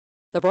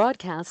The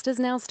broadcast is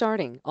now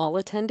starting. All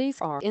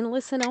attendees are in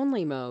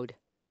listen-only mode.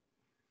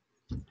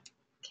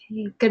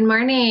 Okay, good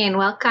morning.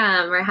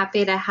 Welcome. We're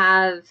happy to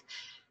have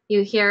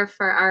you here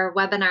for our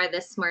webinar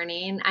this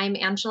morning. I'm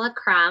Angela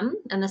Krumm,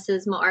 and this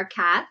is Maor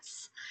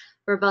Katz.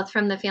 We're both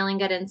from the Feeling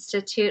Good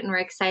Institute, and we're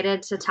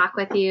excited to talk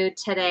with you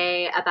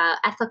today about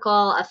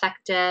ethical,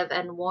 effective,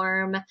 and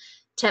warm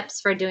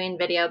tips for doing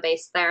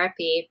video-based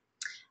therapy.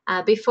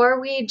 Before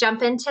we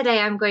jump in today,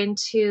 I'm going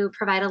to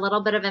provide a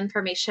little bit of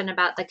information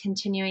about the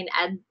continuing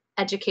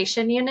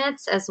education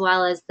units as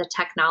well as the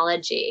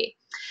technology.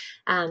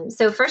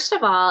 So first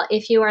of all,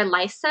 if you are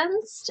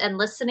licensed and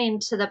listening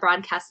to the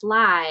broadcast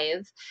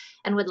live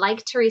and would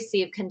like to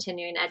receive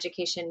continuing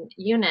education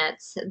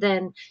units,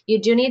 then you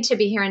do need to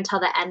be here until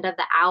the end of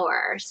the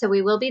hour. So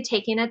we will be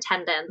taking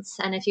attendance.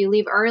 And if you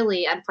leave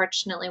early,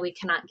 unfortunately, we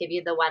cannot give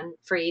you the one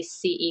free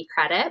CE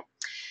credit.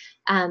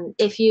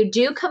 If you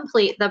do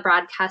complete the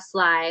broadcast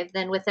live,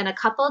 then within a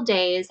couple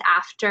days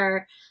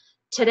after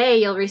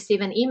today, you'll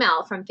receive an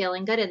email from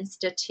Feeling Good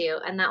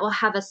Institute, and that will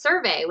have a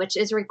survey, which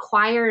is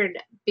required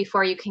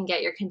before you can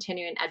get your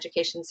continuing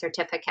education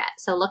certificate.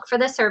 So look for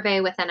the survey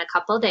within a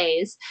couple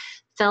days,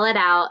 fill it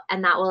out,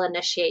 and that will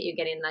initiate you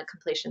getting the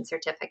completion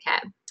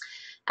certificate.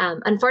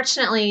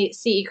 Unfortunately,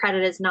 CE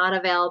credit is not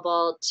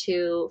available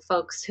to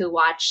folks who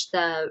watch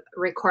the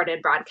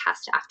recorded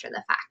broadcast after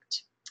the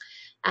fact.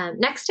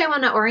 Next, I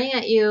want to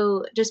orient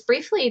you just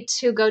briefly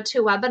to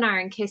GoToWebinar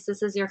in case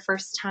this is your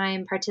first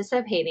time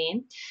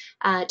participating.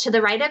 To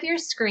the right of your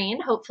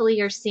screen, hopefully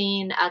you're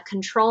seeing a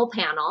control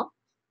panel.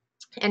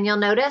 And you'll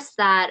notice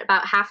that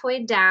about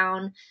halfway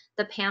down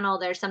the panel,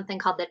 there's something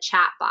called the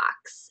chat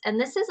box. And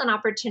this is an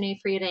opportunity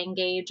for you to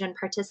engage and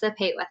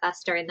participate with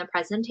us during the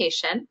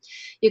presentation.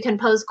 You can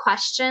pose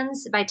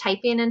questions by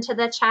typing into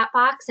the chat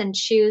box and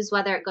choose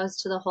whether it goes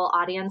to the whole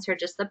audience or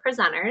just the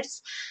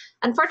presenters.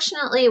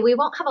 Unfortunately, we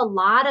won't have a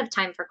lot of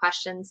time for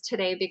questions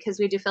today because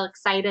we do feel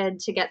excited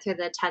to get through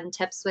the 10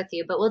 tips with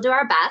you, but we'll do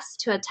our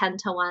best to attend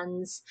to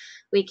ones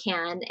we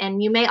can.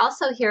 And you may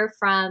also hear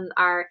from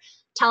our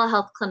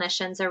telehealth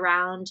clinicians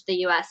around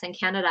the US and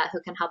Canada who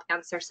can help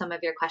answer some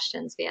of your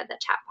questions via the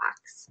chat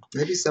box.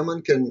 Maybe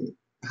someone can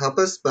help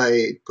us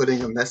by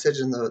putting a message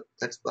in the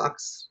text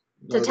box.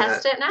 To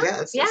test it now?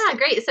 Yeah,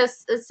 great. So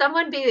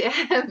someone be a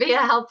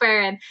helper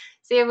and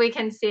see if we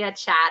can see a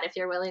chat if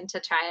you're willing to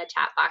try a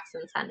chat box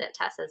and send it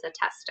to us as a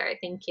tester.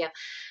 Thank you.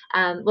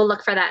 We'll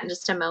look for that in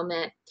just a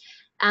moment.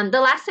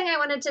 The last thing I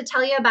wanted to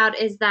tell you about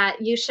is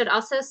that you should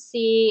also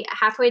see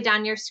halfway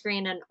down your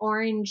screen an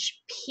orange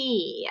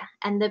P,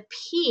 and the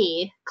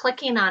P,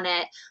 clicking on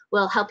it,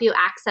 will help you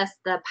access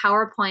the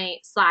PowerPoint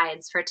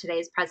slides for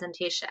today's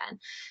presentation.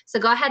 So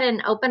go ahead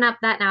and open up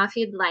that now if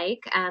you'd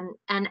like.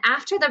 And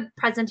after the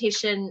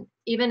presentation,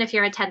 even if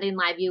you're attending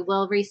live, you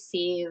will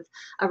receive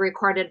a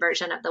recorded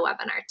version of the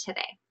webinar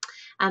today.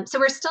 So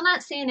we're still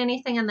not seeing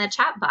anything in the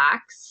chat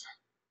box.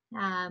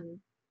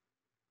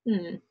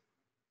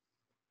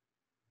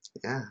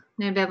 Yeah.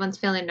 Maybe everyone's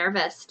feeling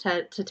nervous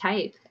to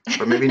type.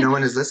 Or maybe no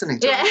one is listening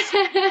to us.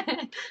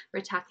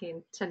 We're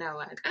talking to no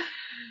one.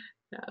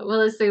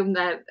 We'll assume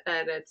that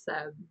it's,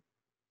 I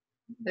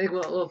think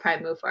we'll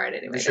probably move forward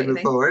anyway. We should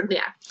move forward?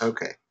 Yeah.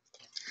 Okay.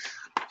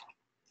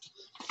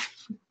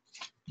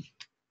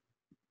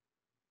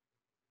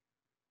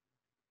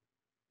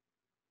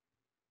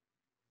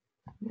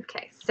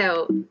 Okay,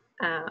 so,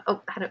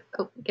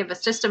 give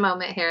us just a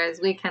moment here as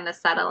we kind of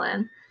settle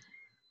in.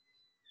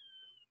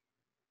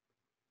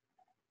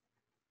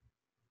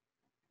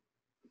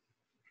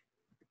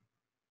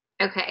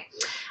 Okay,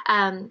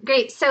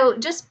 great. So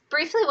just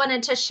briefly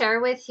wanted to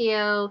share with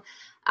you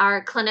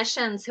our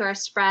clinicians who are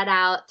spread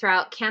out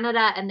throughout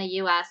Canada and the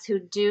US who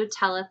do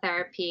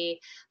teletherapy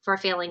for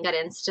Feeling Good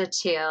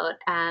Institute.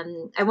 I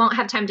won't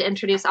have time to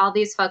introduce all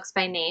these folks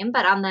by name,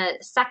 but on the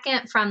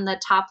second from the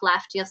top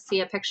left, you'll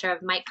see a picture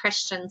of Mike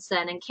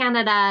Christensen in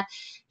Canada.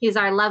 He's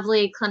our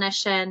lovely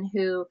clinician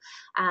who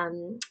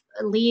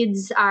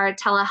leads our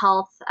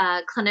telehealth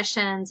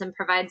clinicians and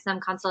provides them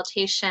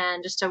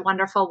consultation, just a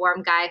wonderful,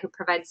 warm guy who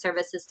provides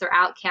services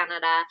throughout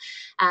Canada.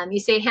 You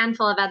see a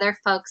handful of other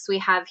folks we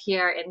have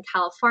here in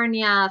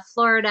California,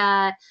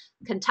 Florida,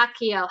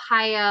 Kentucky,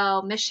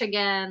 Ohio,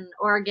 Michigan,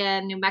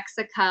 Oregon, New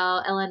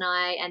Mexico,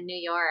 Illinois, and New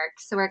York.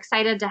 So we're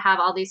excited to have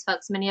all these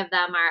folks. Many of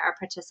them are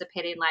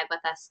participating live with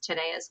us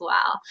today as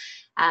well.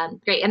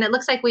 Great, and it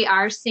looks like we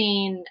are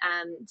seeing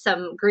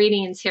some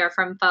greetings here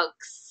from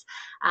folks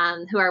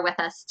who are with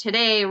us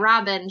today.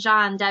 Robin,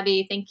 John,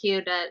 Debbie, thank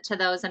you to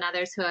those and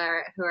others who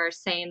are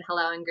saying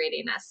hello and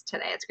greeting us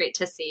today. It's great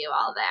to see you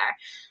all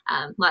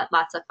there.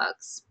 Lots of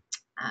folks.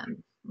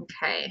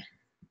 Okay.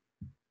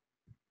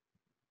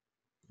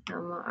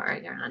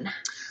 Maor, you're on.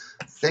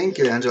 Thank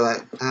you,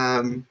 Angela.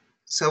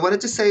 So I wanted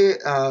to say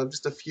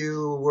just a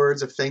few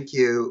words of thank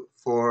you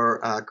for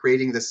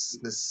creating this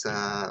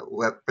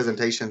web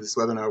presentation, this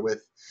webinar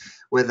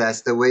with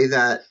us. The way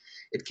that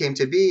it came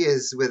to be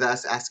is with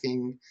us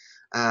asking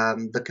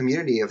the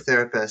community of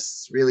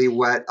therapists, really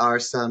what are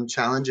some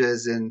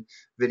challenges in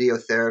video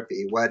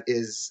therapy? What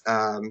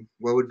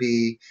would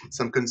be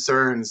some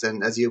concerns?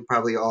 And as you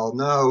probably all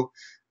know,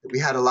 we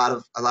had a lot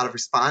of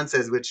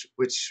responses, which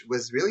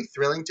was really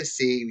thrilling to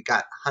see. We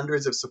got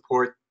hundreds of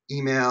support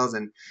emails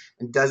and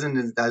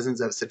dozens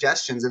of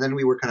suggestions, and then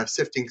we were kind of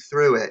sifting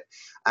through it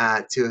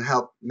to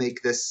help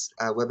make this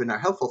webinar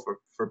helpful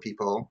for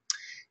people.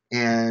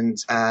 And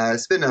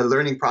it's been a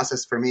learning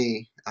process for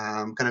me,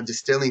 kind of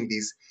distilling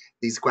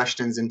these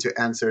questions into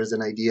answers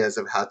and ideas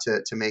of how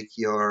to make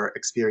your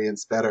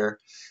experience better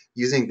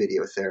using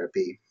video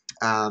therapy.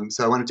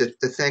 So I wanted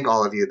to thank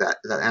all of you that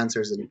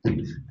answered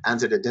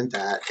it in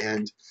that.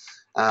 And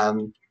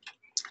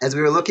as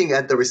we were looking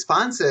at the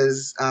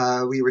responses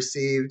we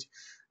received,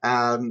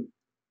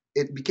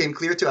 it became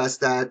clear to us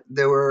that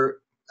there were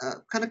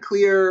kind of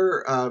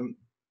clear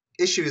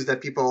issues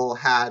that people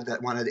had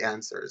that wanted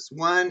answers.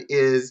 One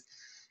is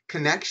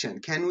connection.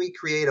 Can we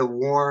create a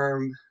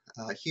warm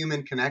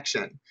human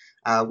connection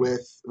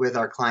with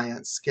our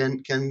clients?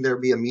 Can there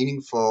be a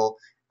meaningful,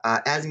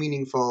 as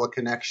meaningful a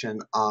connection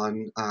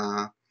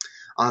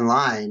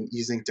online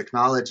using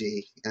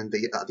technology and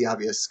the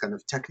obvious kind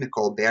of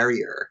technical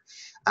barrier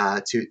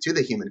to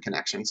the human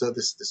connection? So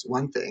this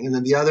one thing, and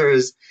then the other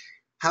is,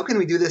 how can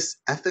we do this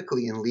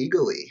ethically and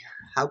legally?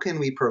 How can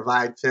we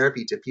provide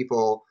therapy to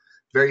people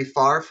very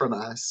far from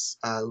us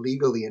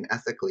legally and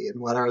ethically? And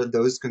what are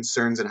those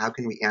concerns and how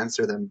can we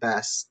answer them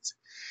best?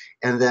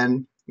 And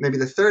then maybe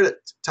the third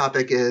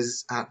topic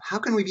is, how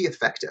can we be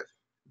effective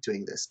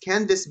doing this?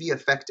 Can this be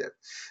effective?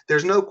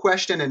 There's no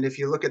question, and if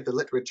you look at the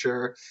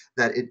literature,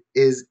 that it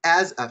is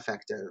as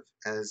effective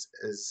as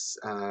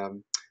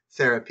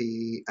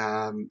therapy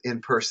in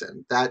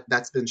person.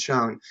 That's been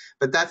shown.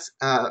 But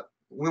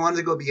we wanted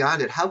to go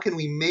beyond it. How can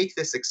we make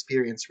this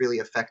experience really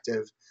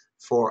effective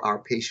for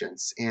our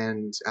patients?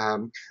 And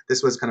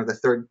this was kind of the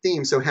third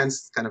theme. So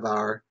hence kind of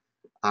our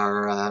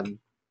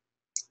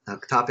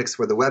topics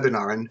for the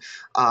webinar. And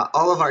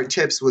all of our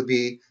tips would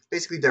be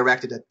basically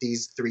directed at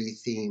these three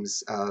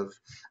themes of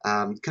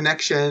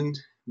connection,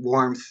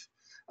 warmth,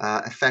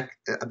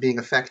 being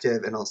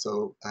effective, and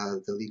also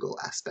the legal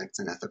aspects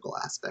and ethical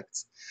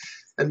aspects.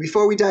 And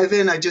before we dive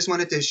in, I just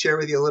wanted to share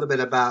with you a little bit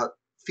about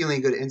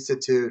Feeling Good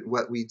Institute,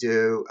 what we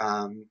do.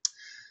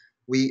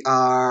 We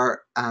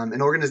are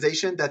an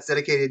organization that's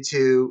dedicated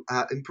to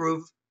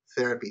improve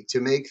therapy,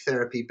 to make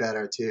therapy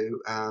better.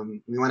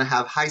 We want to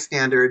have high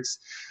standards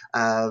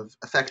of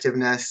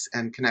effectiveness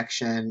and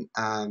connection,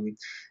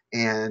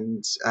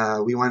 and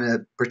we want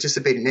to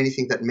participate in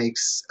anything that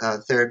makes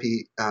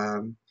therapy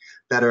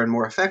better and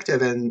more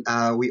effective. And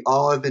we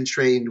all have been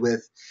trained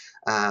with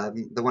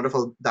the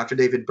wonderful Dr.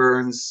 David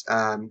Burns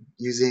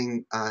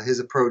using his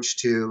approach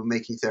to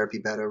making therapy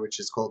better, which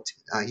is called,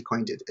 he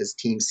coined it as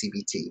Team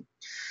CBT.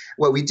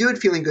 What we do at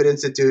Feeling Good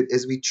Institute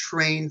is we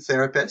train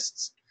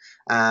therapists.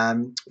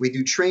 We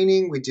do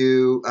training, we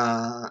do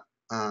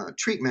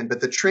treatment,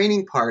 but the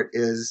training part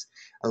is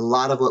a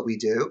lot of what we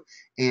do.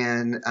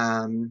 And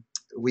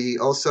we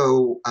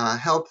also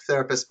help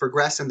therapists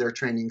progress in their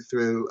training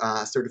through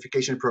a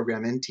certification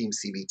program in Team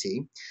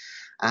CBT.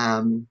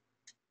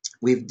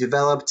 We've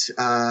developed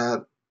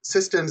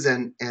systems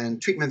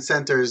and treatment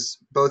centers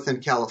both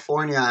in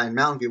California and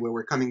Mountain View, where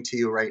we're coming to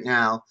you right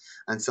now,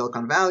 and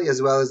Silicon Valley,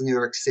 as well as New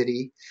York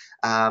City.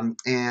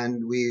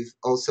 And we've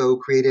also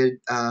created,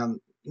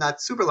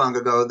 not super long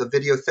ago, the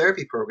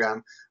Videotherapy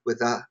program with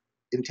the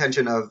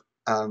intention of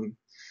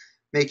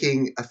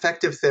making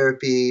effective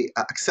therapy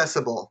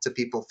accessible to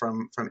people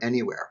from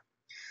anywhere.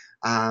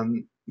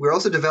 We're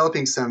also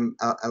developing some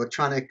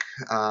electronic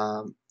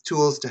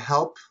tools to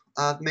help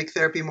make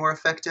therapy more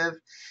effective.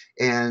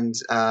 And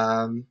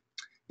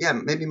yeah,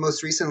 maybe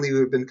most recently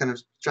we've been kind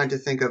of trying to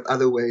think of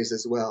other ways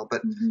as well,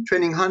 but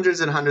training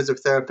hundreds and hundreds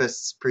of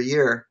therapists per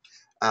year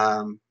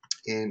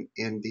in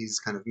these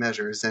kind of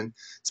measures. And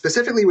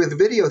specifically with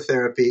video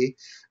therapy,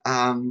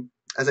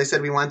 as I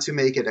said, we want to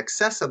make it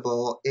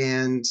accessible,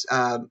 and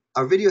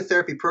our video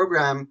therapy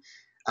program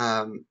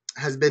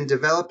has been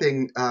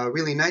developing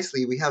really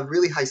nicely. We have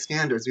really high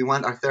standards. We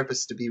want our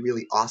therapists to be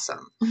really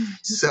awesome.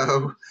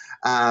 So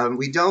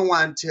we don't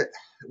want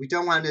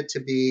it to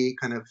be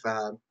kind of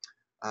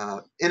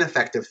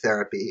ineffective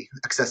therapy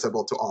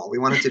accessible to all. We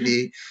want it to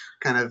be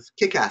kind of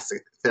kick-ass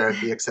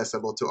therapy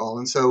accessible to all.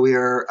 And so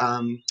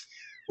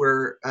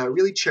we're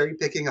really cherry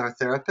picking our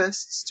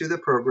therapists to the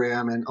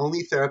program, and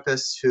only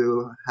therapists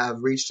who have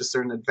reached a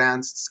certain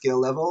advanced skill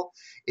level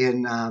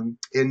in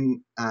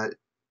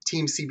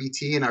Team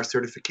CBT in our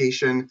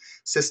certification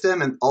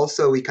system. And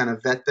also we kind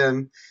of vet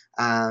them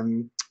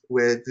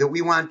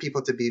we want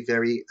people to be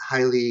very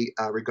highly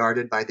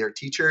regarded by their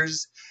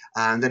teachers,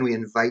 and then we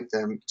invite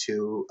them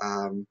to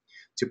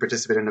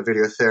participate in a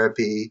video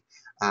therapy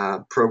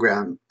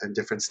program in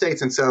different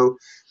states. And so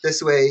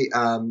this way,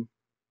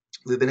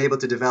 we've been able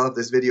to develop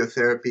this video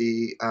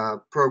therapy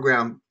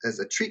program as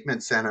a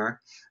treatment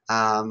center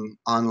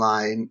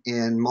online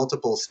in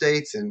multiple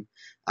states, in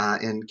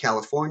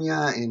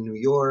California, in New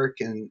York,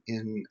 and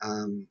in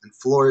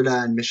Florida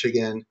and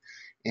Michigan.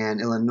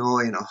 and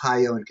Illinois and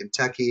Ohio and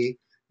Kentucky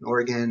and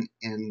Oregon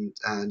and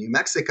New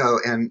Mexico.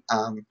 And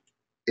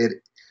it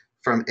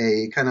from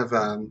a kind of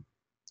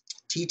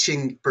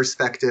teaching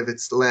perspective,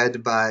 it's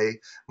led by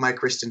Mike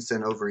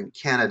Christensen over in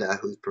Canada,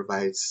 who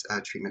provides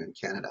treatment in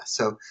Canada.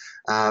 So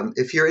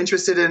if you're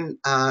interested in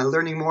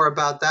learning more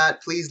about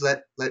that, please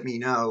let me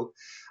know.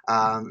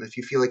 If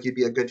you feel like you'd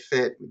be a good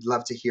fit, we'd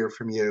love to hear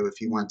from you if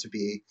you want to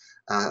be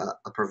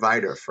a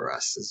provider for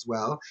us as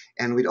well.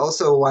 And we'd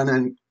also want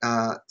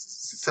to,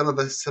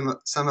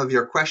 some of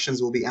your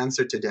questions will be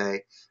answered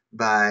today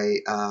by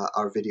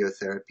our video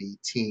therapy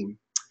team.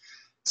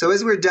 So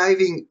as we're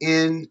diving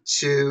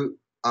into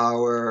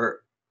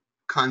our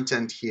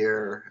content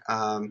here,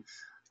 I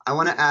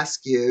want to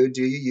ask you,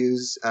 do you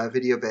use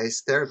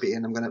video-based therapy?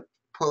 And I'm going to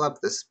pull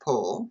up this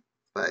poll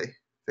if I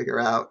figure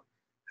out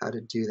how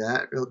to do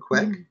that real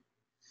quick.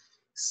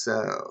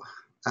 So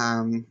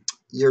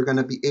you're going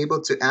to be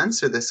able to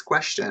answer this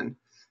question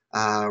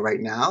right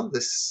now.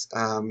 This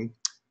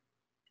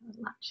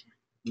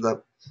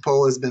the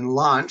poll has been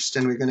launched,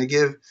 and we're going to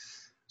give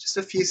just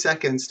a few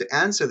seconds to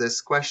answer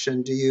this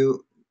question.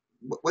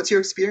 What's your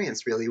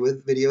experience really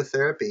with video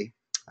therapy?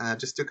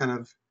 Just to kind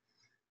of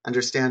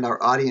understand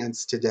our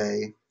audience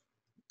today.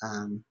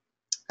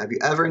 Have you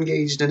ever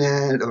engaged in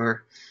it,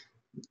 or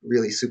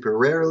really super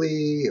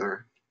rarely,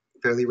 or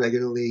fairly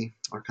regularly,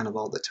 or kind of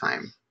all the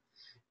time?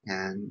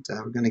 And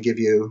we're going to give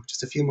you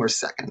just a few more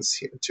seconds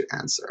here to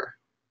answer.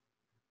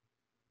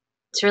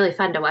 It's really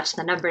fun to watch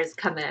the numbers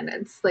come in.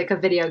 It's like a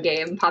video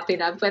game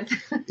popping up with.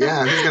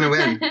 Yeah, who's going to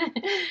win?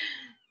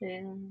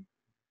 Yeah.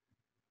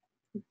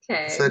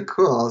 Okay. So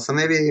cool. So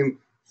maybe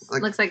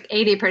looks like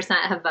 80%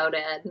 have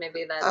voted.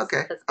 Maybe that's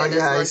okay. as good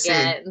as we'll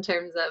get in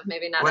terms of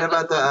maybe not. What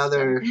about the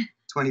other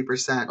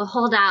 20%? We'll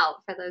hold out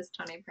for those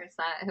 20%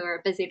 who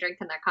are busy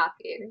drinking their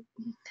coffee.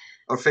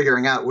 Or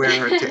figuring out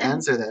where to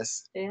answer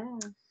this. Yeah.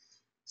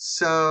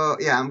 So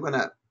yeah, I'm going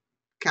to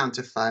count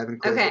to 5 and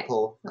close the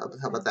poll.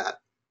 How about that?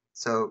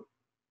 So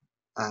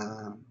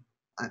I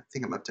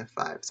think I'm up to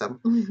 5. So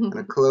I'm going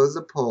to close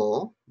the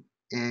poll,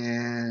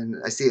 and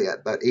I see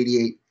about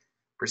 88%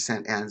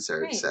 answered.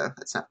 Great. So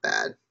that's not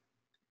bad.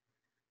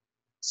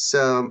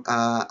 So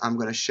I'm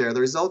going to share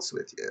the results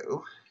with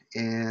you,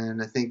 and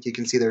I think you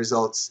can see the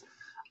results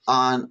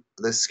on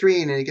the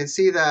screen, and you can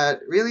see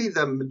that really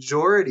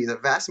the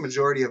vast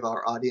majority of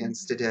our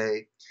audience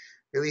today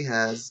really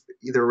has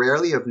either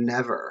rarely or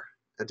never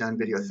done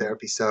video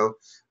therapy. So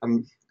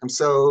I'm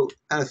so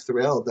kind of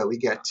thrilled that we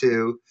get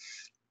to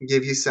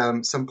give you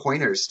some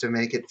pointers to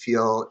make it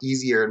feel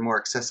easier and more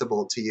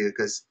accessible to you,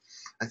 because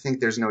I think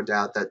there's no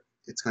doubt that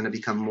it's going to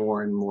become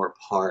more and more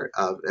part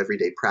of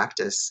everyday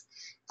practice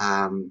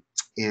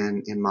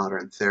in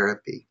modern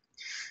therapy.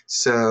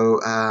 So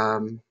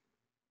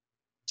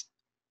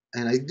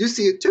and I do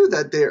see it too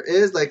that there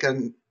is like a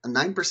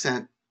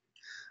 9%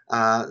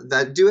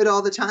 that do it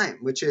all the time,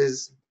 which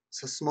is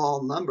a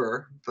small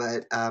number,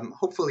 but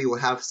hopefully we'll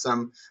have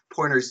some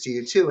pointers to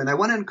you too. And I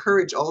want to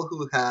encourage all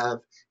who have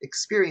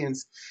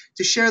experience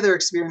to share their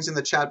experience in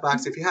the chat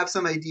box. If you have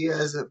some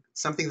ideas of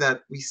something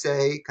that we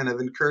say, kind of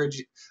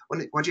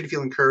want you to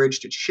feel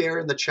encouraged to share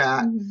in the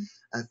chat,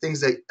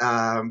 things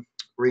that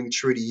ring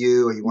true to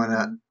you or you want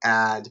to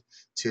add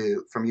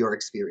from your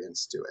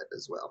experience to it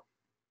as well,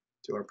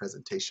 to our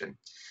presentation.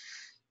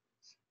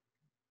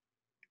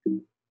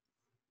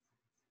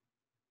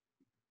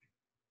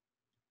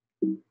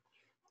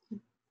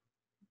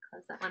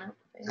 Close that one up.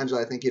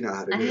 Angela, I think you know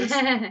how to do this.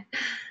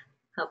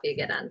 Help you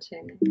get onto.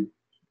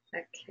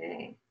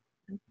 Okay.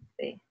 Let's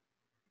see.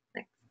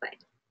 Next slide.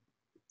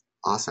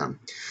 Awesome.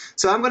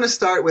 So I'm going to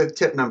start with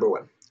tip number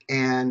 1.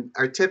 And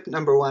our tip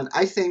number 1,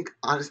 I think,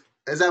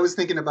 as I was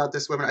thinking about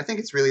this webinar, I think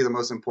it's really the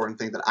most important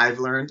thing that I've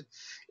learned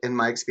in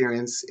my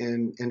experience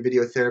in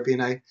video therapy.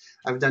 And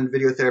I've done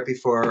video therapy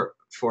for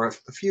a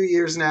few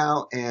years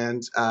now,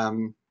 and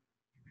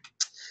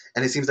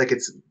it seems like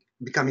it's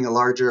becoming a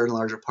larger and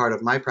larger part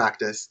of my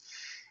practice.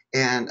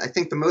 And I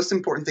think the most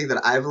important thing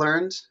that I've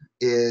learned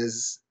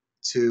is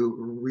to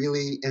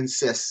really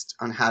insist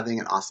on having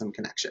an awesome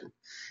connection.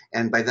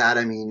 And by that,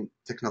 I mean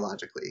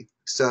technologically.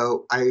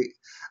 So I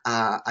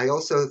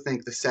also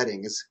think the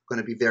setting is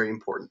going to be very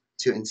important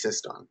to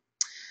insist on.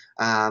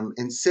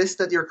 Insist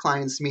that your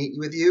clients meet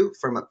with you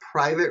from a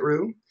private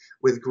room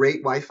with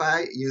great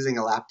Wi-Fi using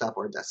a laptop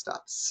or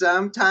desktop.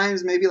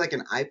 Sometimes maybe like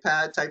an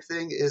iPad type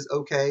thing is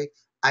okay.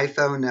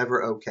 iPhone,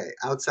 never okay.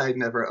 Outside,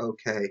 never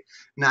okay.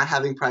 Not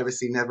having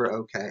privacy, never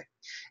okay.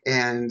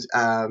 And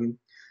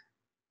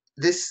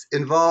this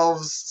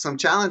involves some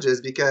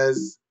challenges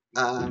because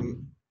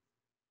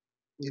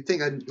you'd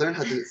think I'd learn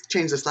how to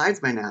change the slides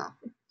by now.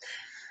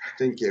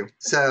 Thank you.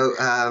 So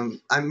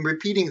I'm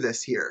repeating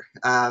this here.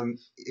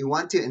 You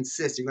want to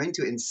insist. You're going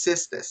to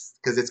insist this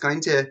because it's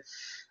going to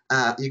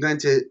you're going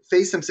to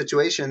face some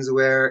situations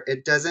where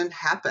it doesn't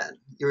happen.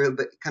 You're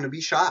kind of be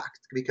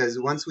shocked because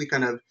once we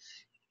kind of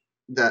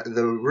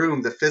the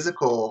room, the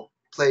physical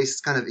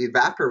place kind of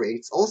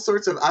evaporates, all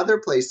sorts of other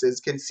places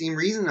can seem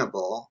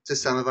reasonable to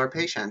some of our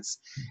patients.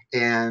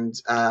 And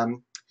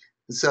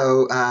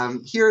So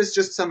here's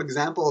just some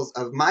examples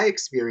of my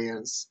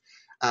experience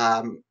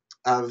um,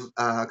 of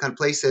kind of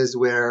places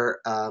where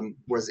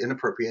was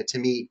inappropriate to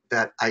meet,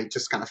 that I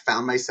just kind of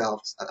found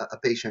myself a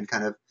patient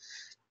kind of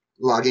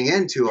logging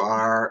into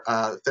our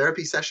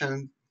therapy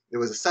session. It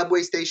was a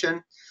subway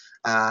station.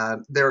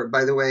 There,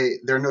 by the way,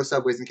 there are no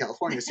subways in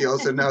California, so you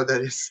also know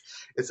that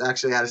it's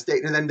actually out of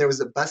state. And then there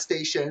was a bus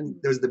station.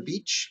 There was the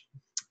beach.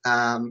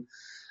 Um,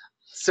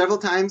 Several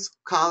times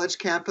college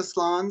campus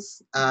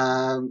lawns,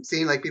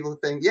 seeing like people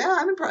think, yeah,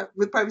 I'm in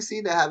with privacy.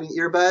 They're having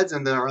earbuds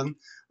and they're on.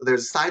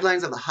 There's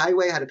sidelines of the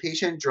highway. I had a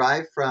patient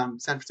drive from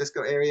San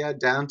Francisco area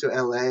down to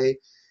LA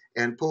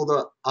and pulled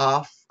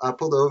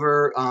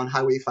over on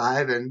Highway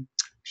 5, and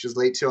she was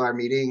late to our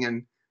meeting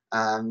and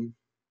um,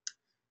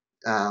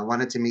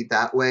 wanted to meet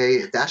that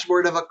way.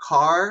 Dashboard of a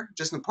car,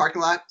 just in the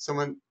parking lot.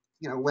 Someone,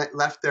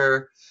 left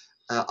their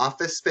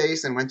office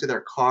space and went to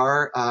their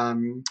car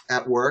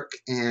at work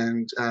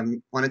and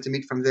wanted to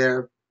meet from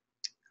their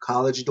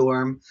college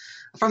dorm,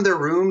 from their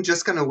room,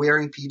 just kind of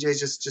wearing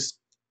PJs, just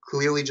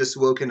clearly just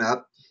woken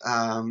up.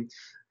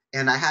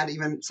 And I had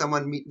even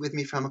someone meet with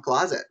me from a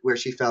closet where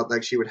she felt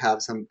like she would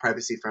have some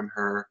privacy from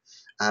her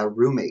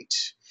roommate.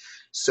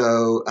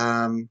 So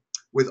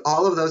with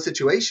all of those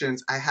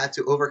situations, I had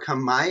to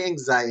overcome my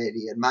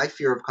anxiety and my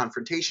fear of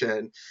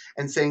confrontation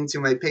and saying to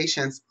my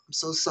patients, I'm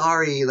so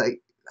sorry, like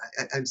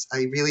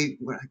I really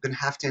am going to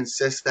have to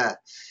insist that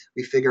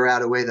we figure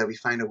out a way, that we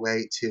find a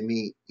way to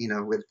meet,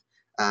 with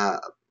uh,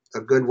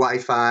 a good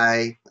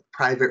Wi-Fi,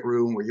 private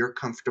room where you're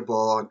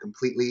comfortable and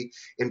completely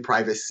in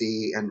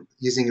privacy, and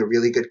using a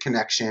really good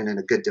connection and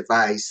a good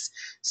device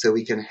so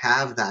we can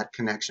have that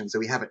connection, so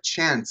we have a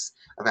chance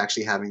of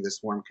actually having this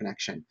warm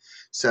connection.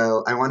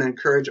 So I want to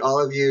encourage all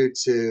of you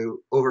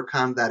to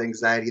overcome that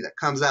anxiety that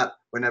comes up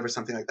whenever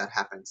something like that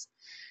happens.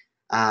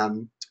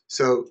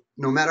 So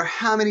no matter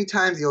how many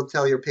times you'll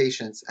tell your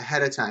patients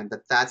ahead of time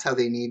that that's how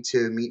they need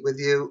to meet with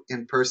you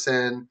in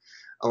person,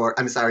 or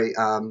I'm sorry,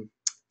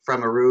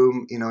 from a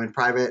room, in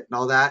private and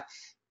all that,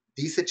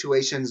 these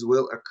situations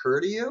will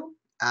occur to you,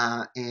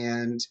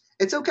 and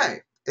it's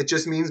okay. It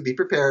just means be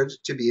prepared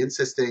to be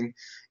insisting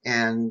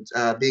and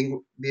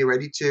be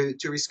ready to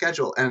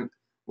reschedule. And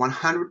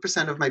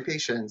 100% of my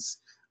patients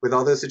with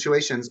all those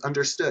situations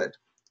understood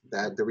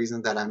that the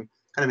reason that I'm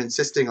kind of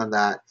insisting on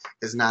that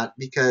is not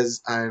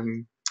because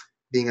I'm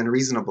being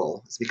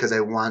unreasonable. It's because I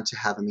want to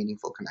have a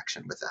meaningful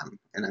connection with them,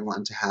 and I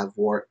want to have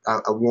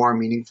a warm,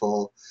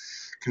 meaningful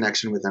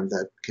connection with them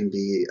that can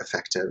be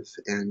effective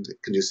and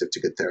conducive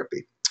to good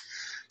therapy.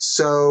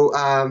 So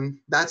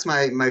that's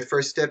my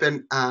first tip.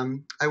 And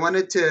I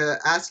wanted to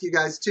ask you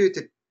guys too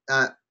to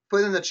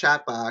put in the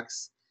chat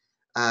box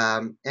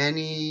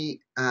any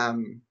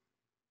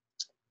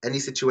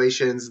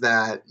situations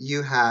that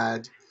you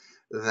had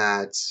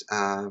that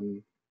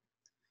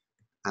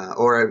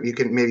or you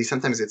can, maybe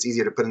sometimes it's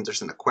easier to put in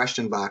just in a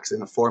question box in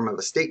the form of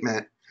a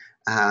statement,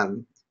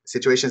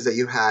 situations that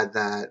you had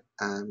that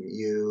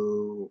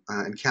you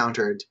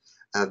encountered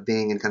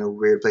being in kind of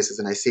weird places.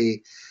 And I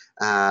see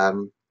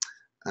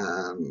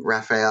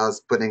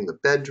Raphael's putting the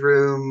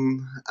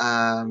bedroom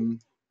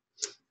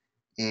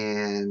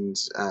and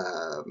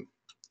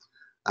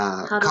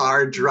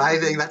car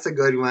driving. That's a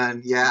good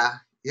one. Yeah,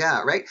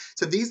 yeah, right.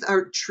 So these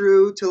are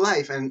true to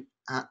life, and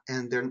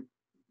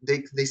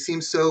they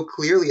seem so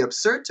clearly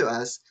absurd to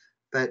us,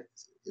 but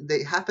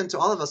they happen to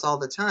all of us all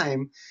the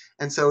time.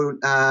 And so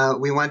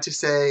we want to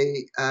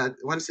say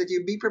to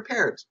you, be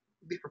prepared.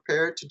 Be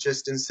prepared to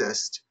just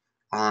insist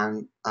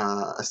on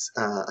a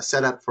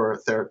setup for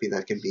therapy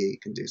that can be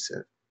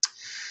conducive.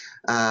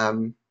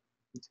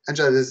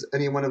 Angela, does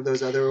any one of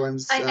those other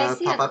ones I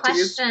see pop a up to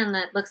you? question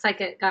that looks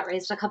like it got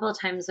raised a couple of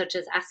times, which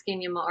is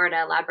asking you, Maor,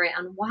 to elaborate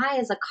on why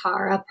is a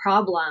car a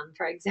problem?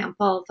 For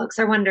example, folks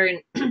are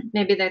wondering,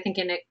 maybe they're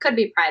thinking it could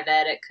be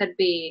private, it could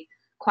be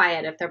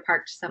quiet if they're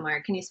parked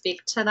somewhere. Can you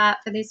speak to that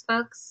for these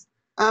folks?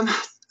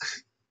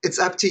 It's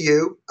up to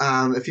you.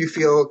 If you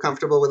feel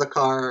comfortable with a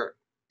car,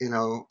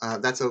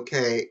 that's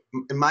okay.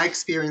 In my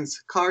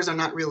experience, cars are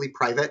not really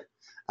private.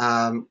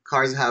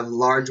 Cars have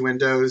large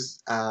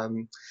windows.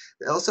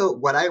 Also,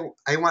 what I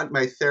want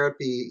my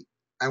therapy,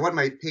 I want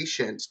my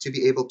patient to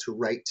be able to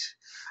write.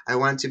 I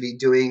want to be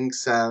doing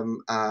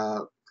some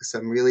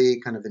really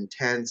kind of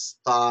intense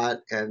thought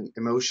and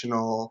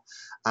emotional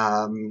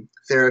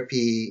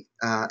therapy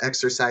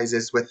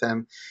exercises with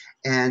them.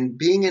 And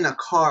being in a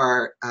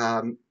car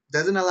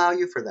doesn't allow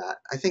you for that.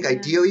 I think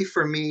ideally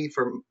for me,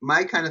 for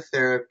my kind of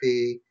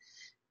therapy,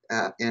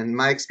 in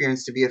my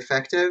experience, to be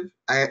effective,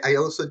 I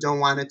also don't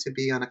want it to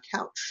be on a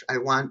couch. I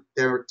want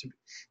their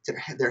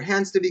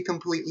hands to be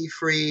completely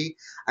free.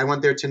 I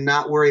want there to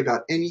not worry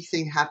about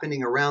anything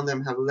happening around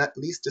them, have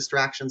least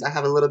distractions. I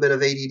have a little bit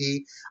of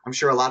ADD. I'm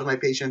sure a lot of my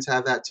patients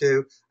have that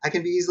too. I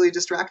can be easily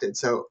distracted.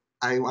 So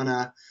I want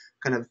to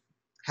kind of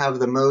have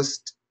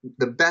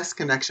the best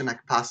connection I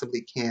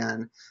possibly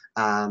can,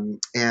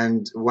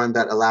 and one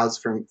that allows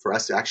for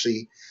us to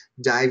actually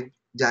dive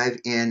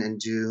in and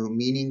do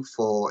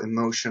meaningful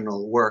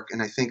emotional work.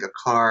 And I think a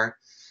car,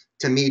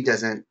 to me,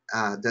 doesn't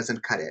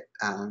cut it.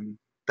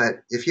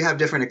 But if you have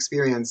different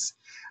experience,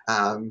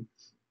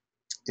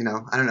 you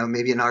know, I don't know,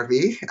 maybe an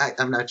RV.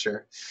 I'm not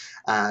sure.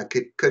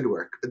 Could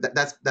work. But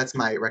that's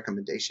my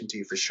recommendation to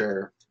you for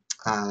sure.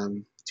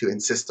 To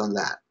insist on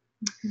that.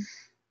 Mhm.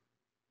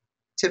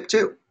 Tip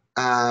two.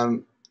 I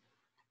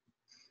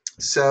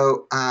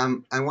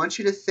want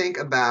you to think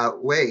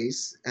about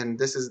ways, and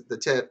this is the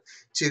tip,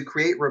 to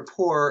create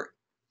rapport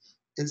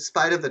in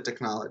spite of the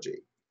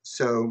technology.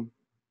 So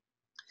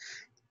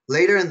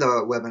later in the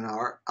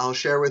webinar, I'll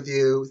share with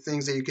you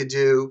things that you could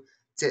do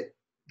to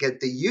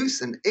get the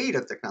use and aid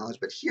of technology.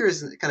 But here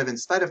is kind of in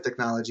spite of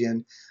technology.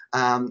 And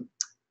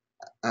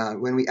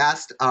when we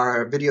asked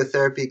our video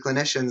therapy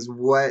clinicians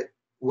what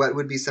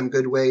would be some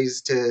good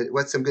ways to,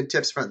 what's some good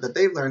tips that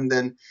they've learned,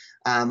 then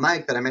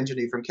Mike, that I mentioned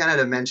to you from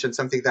Canada, mentioned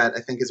something that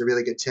I think is a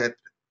really good tip,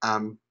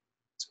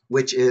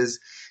 which is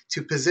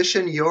to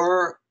position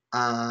your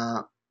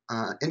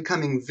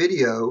incoming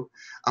video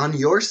on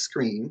your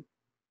screen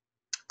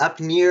up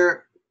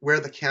near where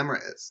the camera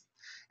is.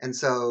 And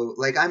so,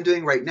 like I'm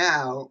doing right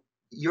now,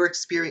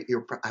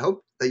 I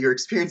hope that you're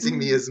experiencing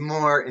me as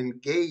more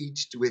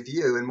engaged with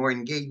you and more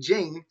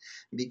engaging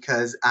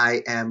because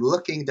I am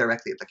looking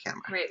directly at the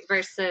camera. Right,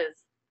 versus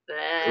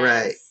this.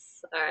 Right.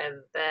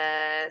 Or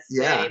this.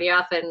 Yeah. Right? You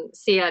often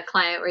see a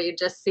client where you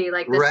just see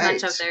like this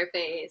much of their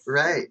face.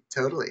 Right,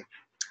 totally.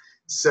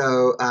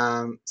 So,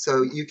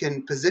 so you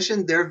can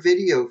position their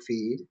video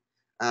feed.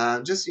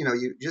 Just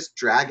you just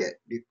drag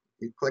it. You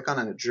click on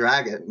it and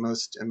drag it.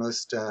 Most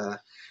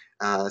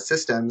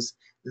systems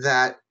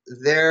that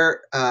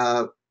their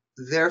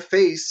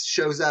face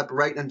shows up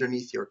right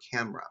underneath your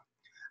camera.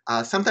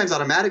 Sometimes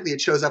automatically it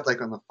shows up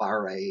like on the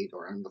far right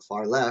or on the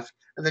far left,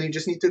 and then you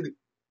just need to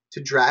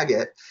drag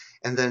it,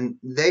 and then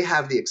they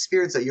have the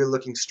experience that you're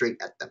looking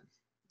straight at them,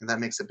 and that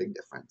makes a big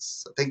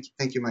difference. So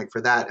thank you, Mike,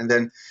 for that. And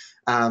then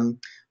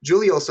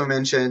Julie also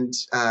mentioned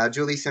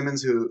Julie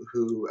Simmons,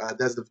 who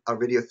does our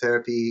video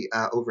therapy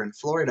over in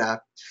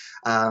Florida.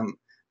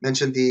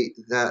 Mentioned the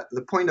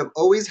point of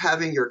always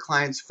having your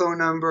client's phone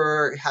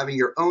number, having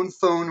your own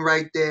phone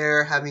right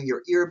there, having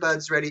your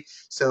earbuds ready.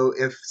 So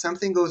if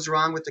something goes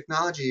wrong with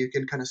technology, you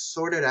can kind of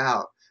sort it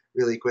out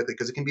really quickly,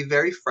 because it can be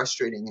very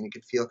frustrating and you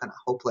can feel kind of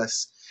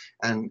hopeless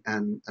and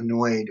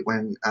annoyed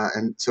when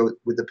and so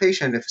with the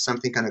patient, if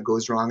something kind of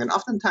goes wrong, and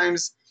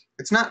oftentimes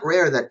it's not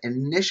rare that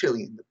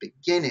initially in the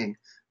beginning,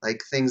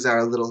 like things are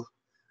a little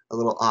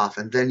off,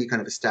 and then you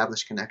kind of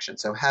establish connection.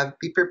 So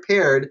be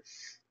prepared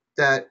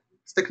that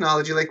it's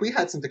technology. Like we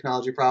had some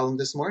technology problem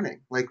this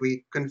morning. Like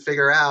we couldn't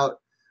figure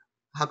out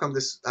how come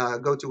this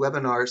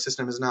GoToWebinar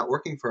system is not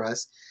working for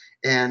us,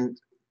 and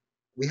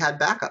we had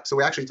backup. So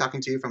we're actually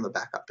talking to you from the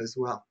backup as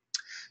well.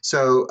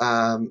 So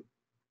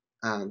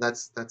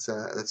that's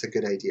a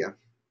good idea.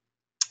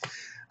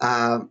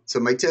 So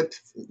my tip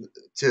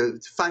to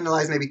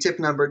finalize, maybe tip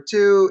number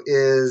 2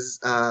 is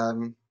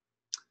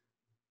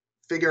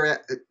think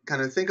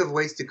of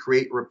ways to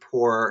create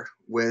rapport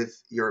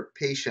with your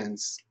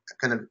patients,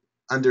 kind of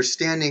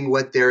understanding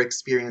what their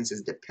experience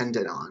is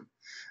dependent on.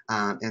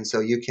 And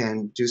so you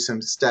can do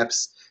some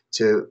steps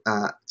to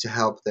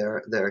help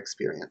their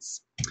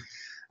experience.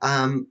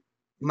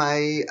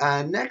 My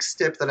next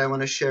tip that I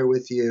want to share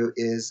with you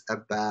is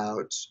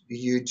about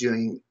you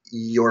doing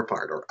your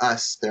part, or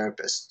us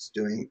therapists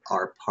doing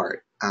our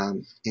part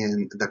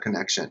in the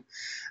connection.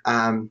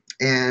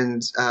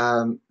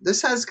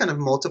 This has kind of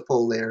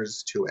multiple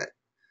layers to it.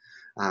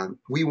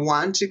 We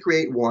want to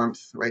create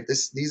warmth, right? The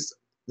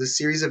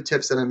series of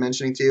tips that I'm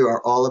mentioning to you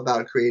are all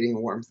about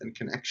creating warmth and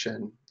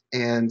connection.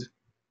 And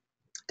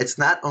it's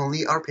not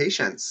only our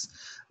patients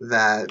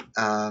that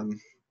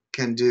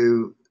can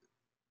do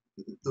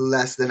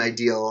less than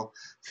ideal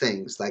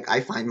things. Like I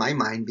find my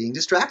mind being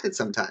distracted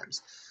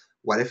sometimes.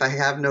 What if I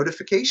have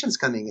notifications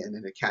coming in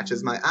and it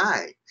catches my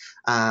eye?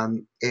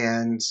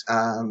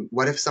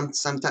 What if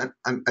sometimes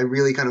I'm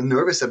really kind of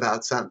nervous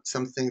about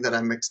something that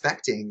I'm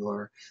expecting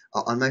or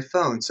on my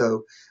phone?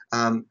 So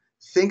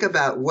think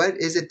about what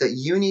is it that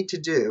you need to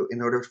do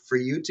in order for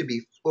you to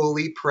be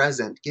fully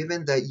present,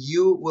 given that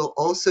you will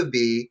also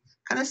be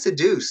kind of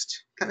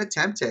seduced, kind of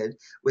tempted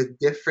with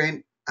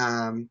different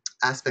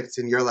aspects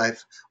in your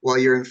life while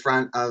you're in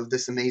front of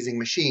this amazing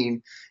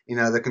machine,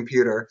 the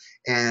computer.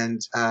 And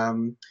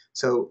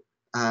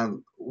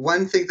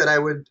one thing that I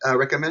would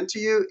recommend to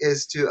you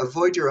is to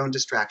avoid your own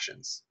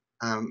distractions.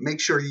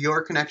 Make sure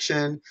your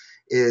connection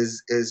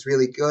is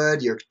really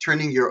good. You're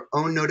turning your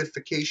own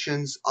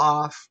notifications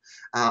off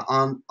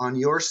on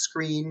your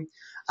screen.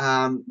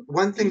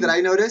 One thing that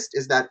I noticed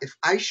is that if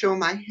I show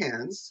my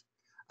hands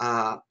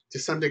to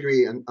some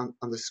degree on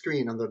the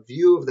screen, on the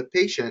view of the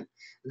patient,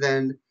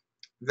 then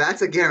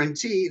that's a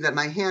guarantee that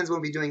my hands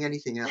won't be doing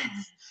anything else.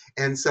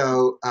 And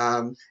so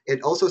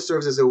it also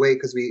serves as a way,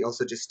 because we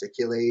also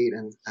gesticulate,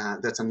 and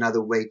that's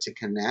another way to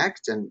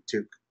connect and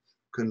to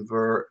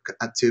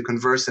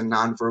converse in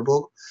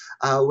nonverbal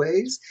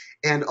ways.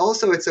 And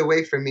also it's a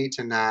way for me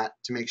to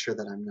make sure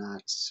that I'm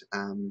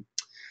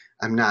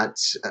not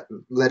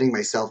letting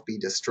myself be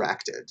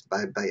distracted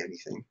by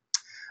anything.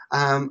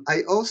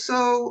 I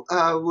also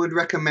would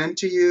recommend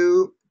to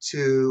you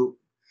to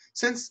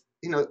since,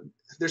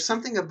 there's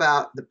something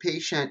about the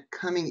patient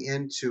coming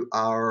into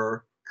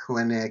our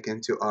clinic,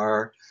 into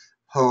our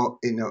home,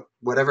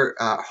 whatever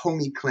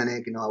homey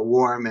clinic, a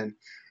warm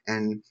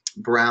and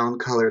brown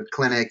colored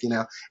clinic,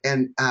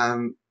 and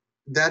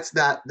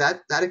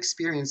that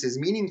experience is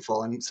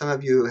meaningful. And some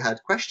of you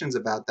had questions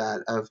about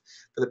that, of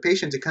for the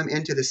patient to come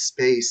into this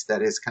space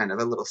that is kind of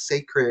a little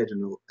sacred,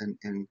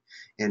 and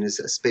is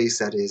a space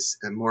that is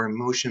more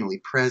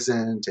emotionally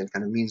present, and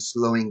kind of means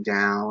slowing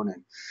down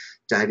and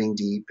diving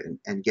deep,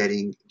 and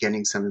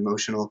getting some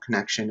emotional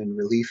connection and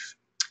relief,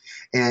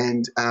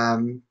 and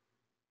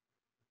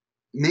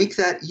make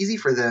that easy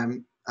for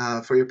them,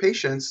 for your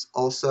patients.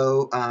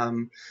 Also,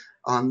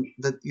 on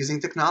the using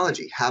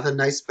technology, have a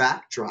nice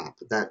backdrop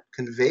that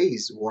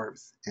conveys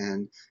warmth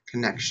and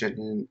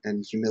connection,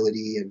 and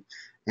humility,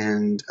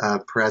 and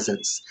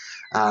presence.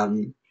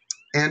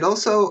 And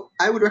also,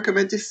 I would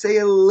recommend to say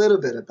a little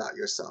bit about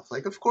yourself,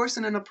 like, of course,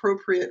 in an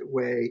appropriate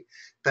way,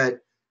 but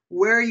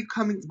where are you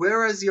coming?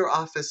 Where is your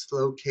office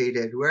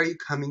located? Where are you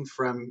coming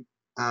from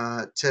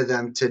to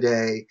them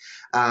today?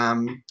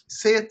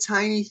 Say a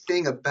tiny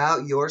thing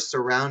about your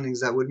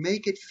surroundings that would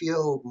make it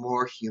feel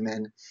more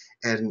human,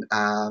 and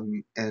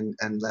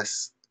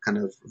less kind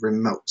of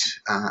remote,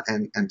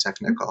 and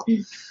technical.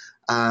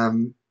 A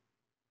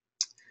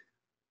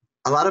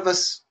lot of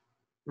us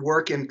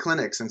work in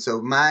clinics, and so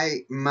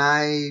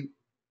my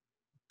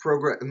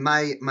program,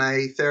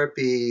 my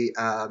therapy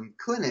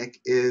clinic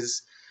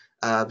is,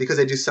 because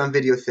I do some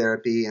video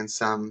therapy and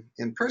some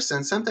in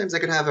person. Sometimes I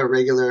could have a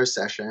regular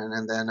session,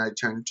 and then I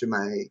turn to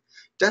my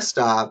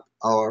desktop,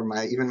 or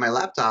even my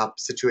laptop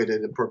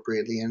situated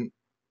appropriately, and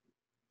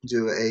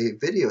do a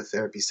video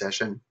therapy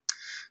session.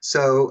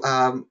 So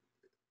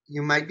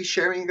you might be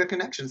sharing a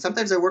connection.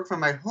 Sometimes I work from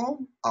my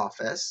home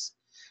office,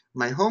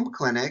 my home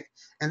clinic,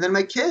 and then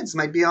my kids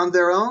might be on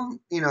their own,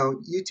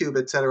 YouTube,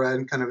 etc.,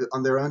 and kind of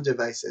on their own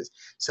devices.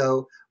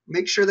 So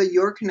make sure that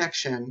your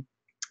connection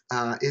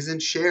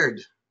isn't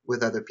shared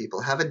with other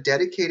people. Have a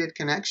dedicated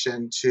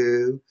connection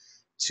to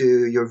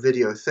your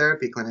video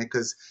therapy clinic,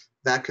 because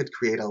that could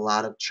create a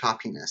lot of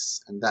choppiness,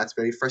 and that's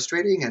very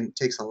frustrating and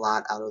takes a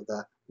lot out of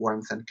the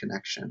warmth and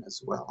connection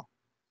as well.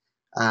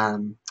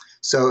 And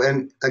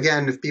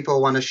again, if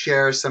people want to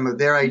share some of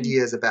their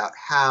ideas about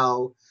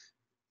how,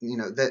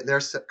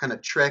 there's kind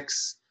of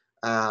tricks,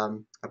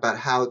 about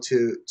how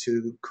to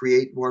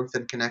create warmth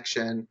and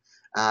connection,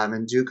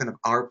 and do kind of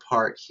our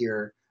part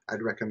here,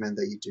 I'd recommend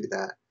that you do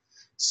that.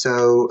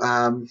 So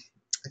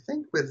I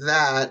think with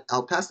that,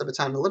 I'll pass the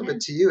baton a little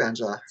bit to you,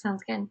 Angela.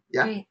 Sounds good.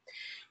 Yeah. Great.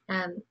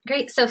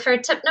 Great. So for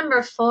tip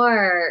number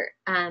 4,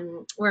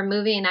 we're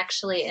moving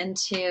actually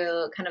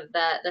into kind of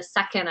the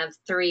second of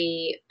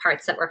 3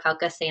 parts that we're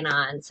focusing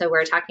on. So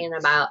we're talking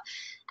about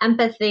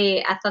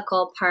empathy,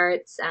 ethical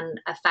parts, and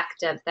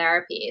effective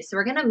therapy. So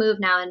we're going to move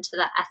now into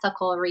the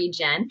ethical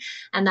region.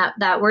 And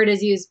that word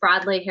is used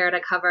broadly here to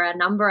cover a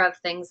number of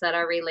things that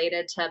are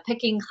related to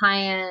picking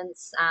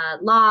clients,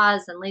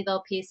 laws and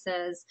legal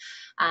pieces.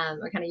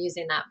 We're kind of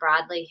using that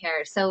broadly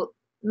here. So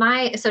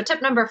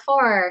tip number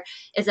 4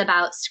 is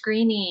about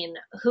screening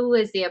who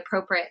is the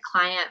appropriate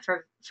client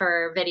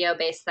for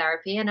video-based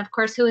therapy, and of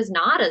course, who is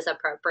not as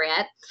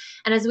appropriate.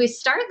 And as we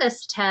start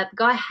this tip,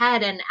 go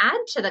ahead and add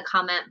to the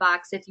comment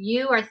box if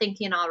you are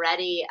thinking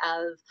already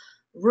of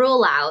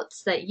rule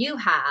outs that you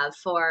have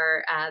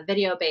for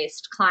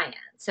video-based clients.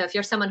 So if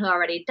you're someone who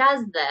already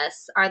does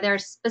this, are there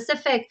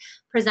specific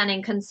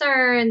presenting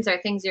concerns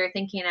or things you're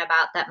thinking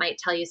about that might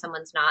tell you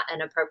someone's not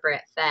an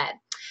appropriate fit?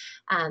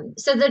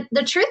 So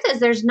the truth is,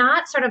 there's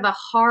not sort of a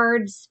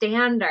hard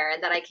standard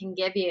that I can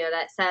give you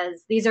that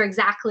says these are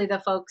exactly the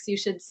folks you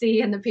should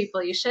see and the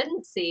people you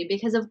shouldn't see,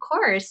 because of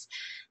course,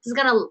 this is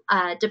going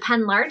to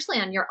depend largely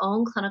on your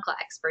own clinical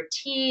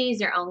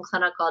expertise, your own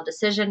clinical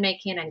decision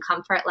making and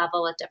comfort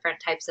level with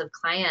different types of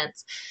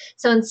clients.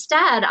 So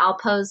instead, I'll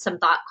pose some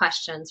thought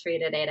questions for you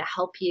today to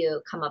help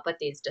you come up with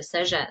these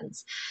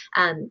decisions.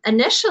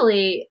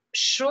 Initially,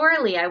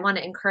 surely I want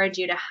to encourage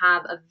you to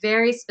have a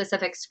very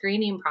specific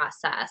screening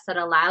process that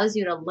allows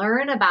you to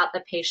learn about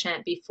the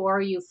patient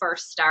before you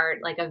first start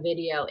like a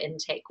video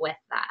intake with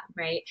them,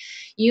 right?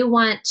 You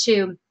want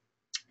to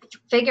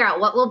figure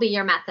out what will be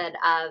your method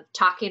of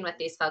talking with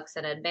these folks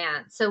in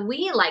advance. So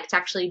we like to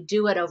actually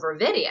do it over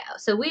video.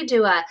 So we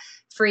do a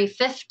free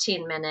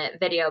 15-minute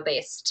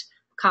video-based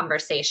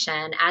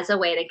conversation as a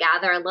way to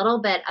gather a little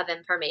bit of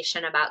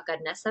information about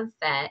goodness of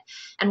fit.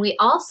 And we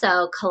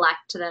also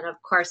collect then, of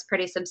course,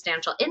 pretty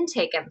substantial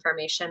intake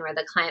information where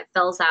the client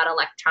fills out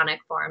electronic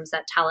forms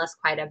that tell us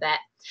quite a bit.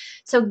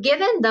 So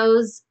given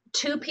those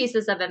 2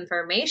 pieces of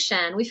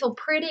information, we feel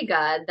pretty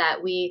good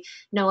that we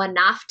know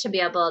enough to be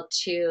able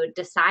to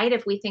decide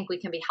if we think we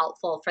can be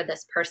helpful for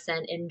this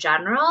person in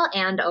general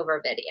and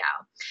over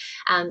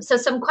video. So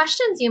some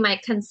questions you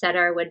might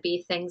consider would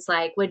be things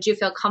like, would you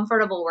feel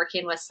comfortable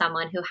working with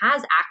someone who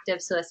has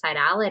active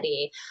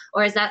suicidality?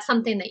 Or is that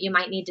something that you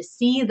might need to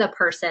see the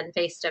person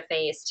face to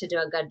face to do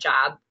a good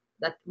job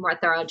a more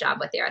thorough job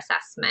with your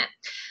assessment.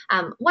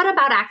 What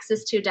about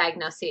access to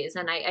diagnoses?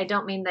 And I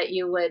don't mean that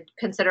you would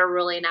consider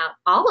ruling out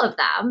all of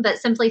them, but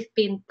simply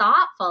being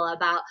thoughtful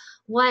about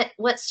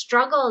what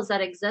struggles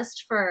that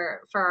exist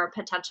for our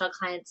potential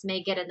clients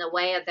may get in the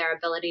way of their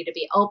ability to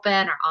be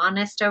open or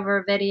honest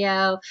over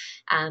video.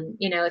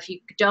 If you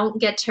don't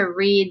get to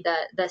read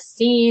the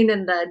scene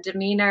and the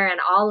demeanor and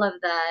all of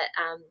the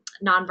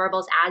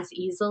nonverbals as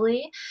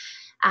easily.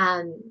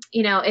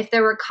 If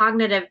there were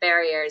cognitive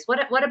barriers,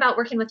 what about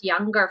working with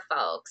younger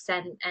folks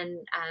and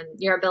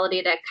your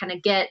ability to kind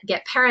of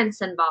get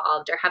parents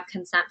involved or have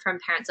consent from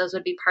parents? Those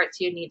would be parts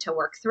you need to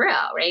work through,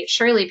 right?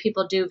 Surely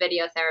people do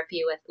video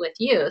therapy with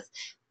youth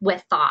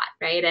with thought,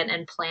 right?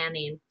 And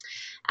planning.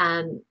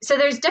 So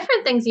there's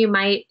different things you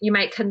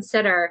might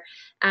consider.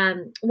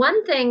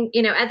 One thing,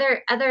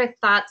 other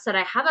thoughts that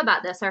I have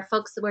about this are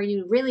folks where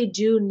you really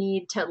do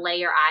need to lay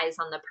your eyes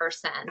on the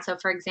person. So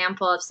for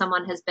example, if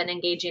someone has been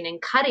engaging in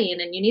cutting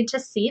and you need to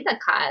see the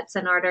cuts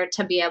in order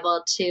to be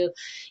able to,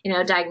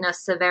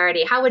 diagnose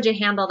severity, how would you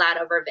handle that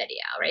over video,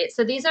 right?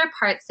 So these are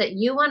parts that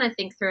you want to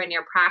think through in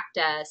your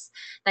practice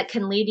that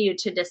can lead you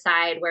to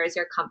decide where's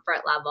your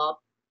comfort level.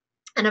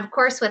 And of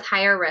course, with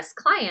higher risk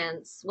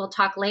clients, we'll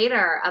talk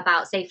later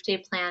about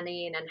safety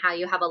planning and how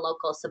you have a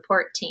local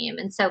support team.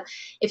 And so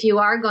if you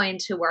are going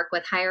to work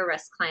with higher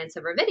risk clients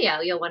over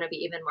video, you'll want to be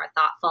even more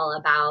thoughtful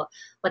about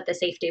what the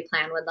safety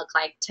plan would look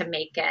like to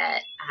make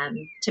it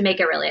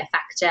really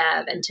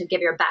effective and to give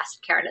your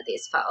best care to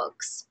these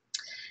folks.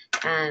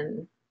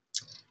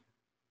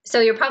 So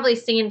you're probably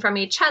seeing from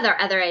each other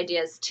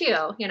ideas too,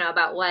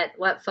 about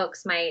what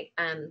folks might,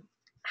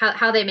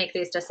 how they make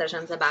these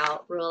decisions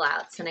about rule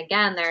outs. And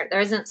again, there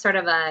isn't sort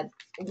of a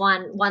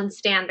one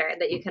standard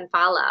that you can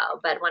follow,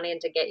 but wanting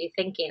to get you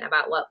thinking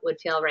about what would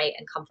feel right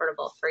and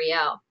comfortable for you.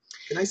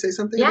 Can I say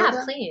something about that?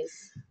 Yeah,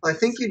 please. Well, I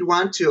think you'd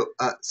want to,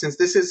 since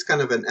this is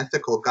kind of an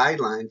ethical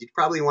guideline, you'd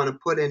probably want to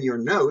put in your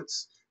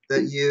notes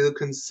that you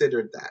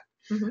considered that.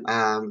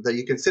 Mm-hmm. That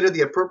you consider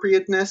the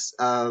appropriateness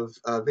of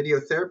video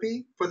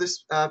therapy for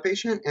this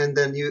patient, and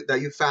then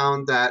that you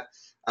found that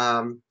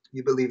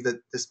you believe that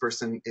this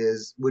person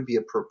would be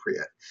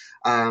appropriate.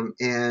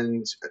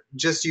 And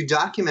just you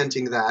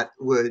documenting that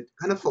would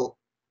kind of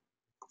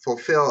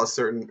fulfill a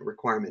certain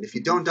requirement. If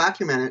you don't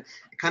document it,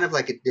 it's kind of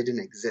like it didn't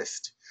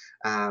exist.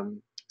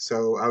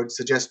 So I would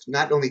suggest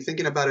not only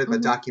thinking about it,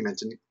 but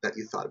documenting that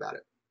you thought about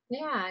it.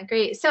 Yeah,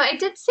 great. So I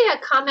did see a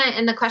comment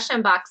in the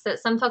question box that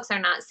some folks are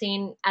not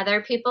seeing other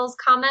people's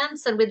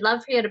comments, and we'd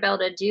love for you to be able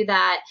to do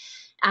that.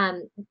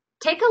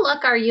 Take a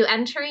look. Are you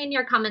entering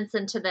your comments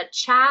into the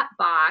chat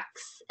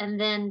box and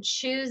then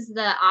choose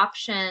the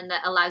option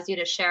that allows you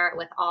to share it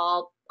with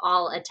all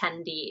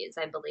attendees,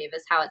 I believe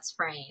is how it's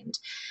framed.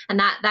 And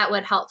that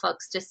would help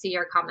folks to see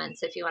your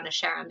comments if you want to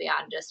share them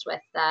beyond just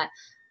with the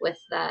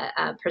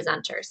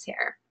presenters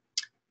here.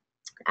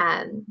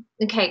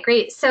 Okay,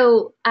 great.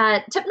 So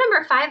tip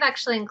number 5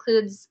 actually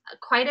includes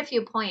quite a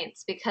few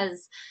points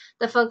because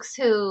the folks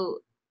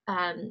who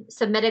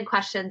submitted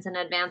questions in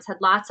advance had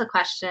lots of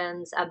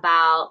questions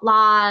about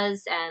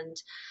laws and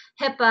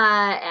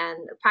HIPAA and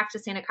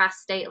practicing across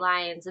state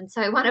lines. And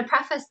so I want to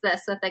preface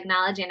this with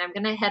acknowledging I'm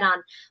going to hit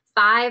on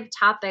 5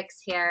 topics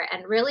here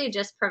and really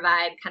just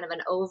provide kind of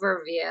an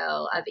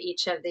overview of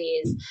each of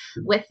these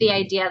with the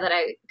idea that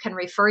I can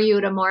refer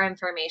you to more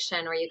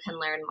information where you can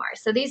learn more.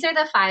 So these are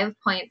the 5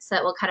 points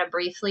that we'll kind of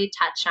briefly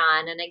touch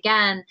on. And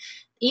again,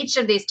 each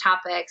of these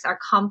topics are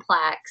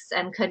complex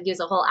and could use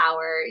a whole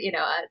hour,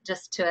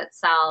 just to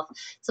itself.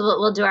 So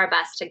we'll do our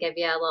best to give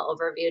you a little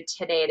overview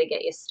today to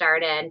get you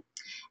started.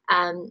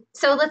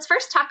 So let's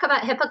first talk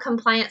about HIPAA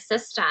compliant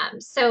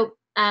systems. So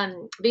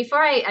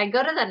before I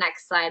go to the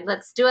next slide,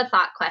 let's do a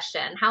thought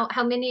question.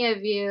 How many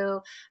of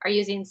you are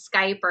using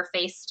Skype or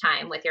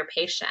FaceTime with your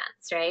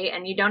patients, right?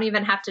 And you don't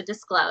even have to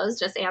disclose,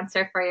 just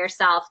answer for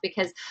yourself,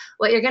 because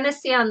what you're going to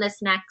see on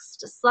this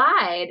next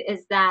slide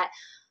is that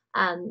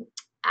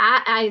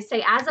I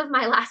say as of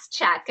my last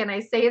check, and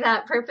I say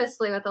that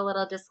purposely with a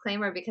little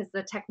disclaimer because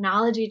the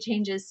technology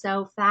changes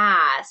so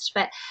fast,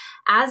 but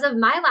as of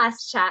my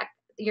last check,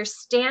 your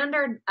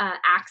standard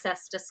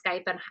access to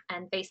Skype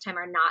and FaceTime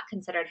are not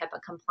considered HIPAA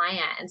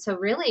compliant. And so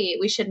really,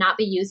 we should not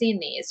be using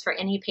these for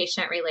any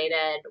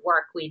patient-related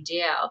work we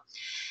do.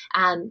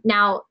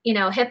 Now,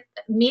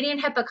 meeting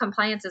HIPAA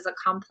compliance is a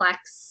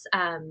complex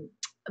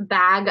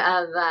bag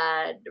of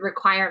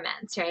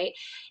requirements, right?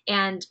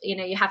 And,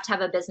 you have to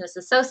have a business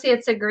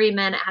associates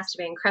agreement. It has to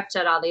be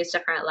encrypted, all these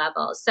different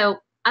levels. So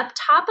up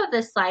top of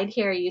this slide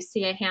here, you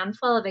see a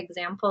handful of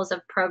examples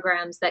of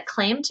programs that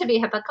claim to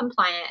be HIPAA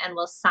compliant and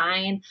will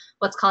sign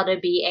what's called a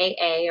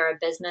BAA or a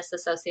business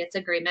associates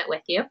agreement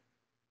with you.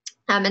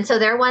 And so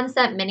they're ones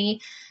that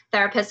many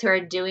therapists who are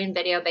doing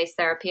video-based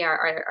therapy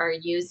are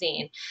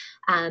using.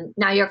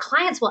 Now your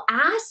clients will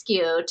ask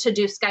you to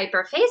do Skype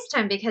or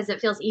FaceTime because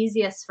it feels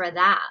easiest for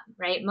them,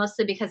 right?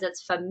 Mostly because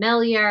it's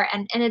familiar,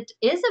 and it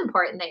is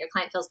important that your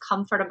client feels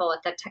comfortable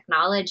with the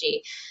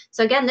technology.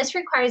 So again, this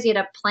requires you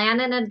to plan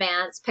in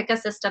advance, pick a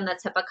system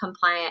that's HIPAA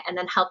compliant, and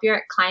then help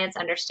your clients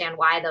understand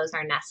why those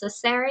are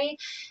necessary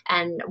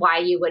and why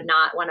you would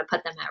not want to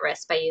put them at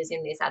risk by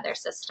using these other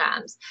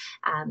systems.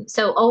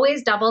 So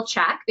always double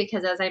check,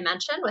 because as I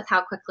mentioned, with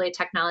how quickly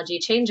technology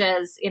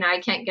changes, I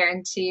can't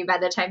guarantee by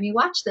the time you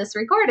watch this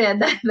recorded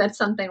that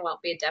something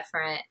won't be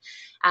different.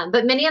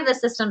 But many of the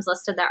systems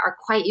listed there are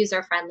quite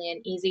user-friendly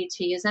and easy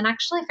to use, and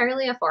actually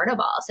fairly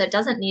affordable. So it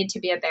doesn't need to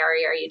be a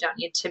barrier. You don't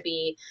need to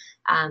be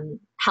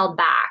held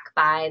back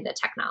by the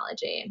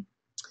technology.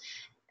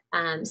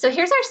 So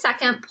here's our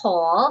second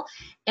poll,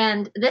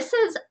 and this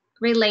is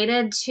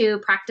related to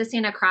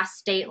practicing across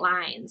state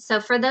lines. So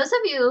for those of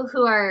you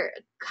who are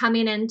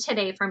coming in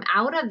today from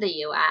out of the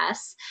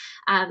US,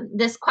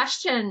 this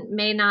question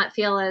may not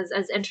feel as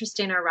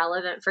interesting or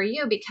relevant for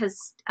you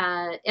because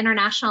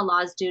international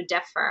laws do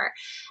differ.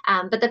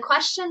 But the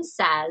question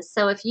says,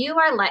 so if you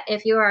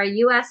are a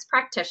US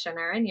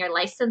practitioner and you're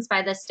licensed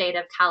by the state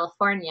of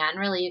California, and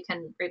really you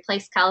can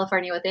replace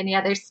California with any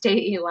other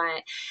state you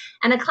want,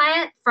 and a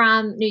client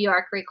from New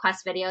York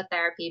requests video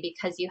therapy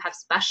because you have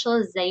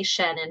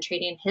specialization in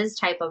treating his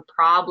type of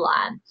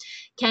problem,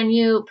 can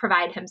you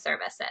provide him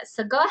services?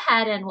 So go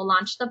ahead and we'll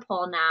launch the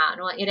poll now, and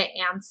I want you to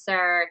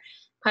answer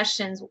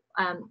questions,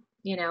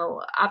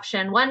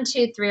 option 1,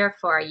 2, 3, or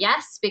 4.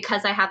 Yes,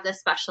 because I have this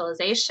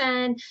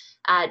specialization.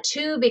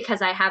 2,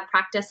 because I have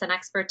practice and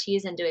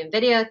expertise in doing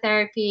video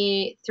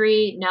therapy.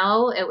 3,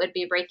 no, it would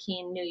be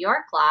breaking New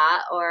York law.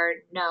 Or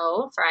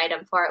no, for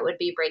item 4, it would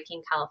be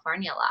breaking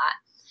California law.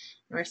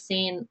 And we're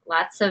seeing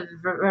lots of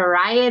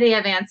variety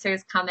of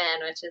answers come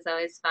in, which is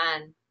always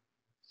fun.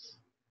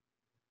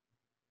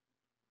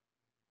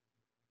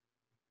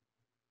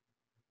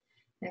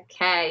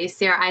 Okay, you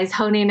see our eyes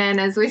honing in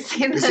as we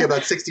see We see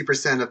about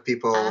 60% of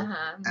people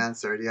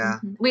answered, yeah.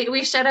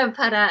 We should have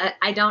put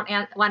I don't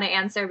want to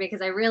answer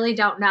because I really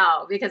don't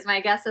know, because my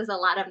guess is a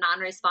lot of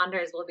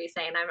non-responders will be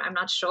saying, I'm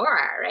not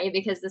sure, right?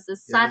 Because this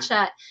is such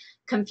a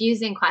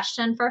confusing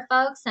question for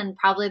folks, and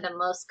probably the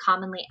most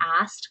commonly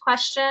asked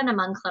question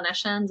among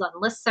clinicians on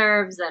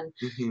listservs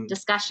and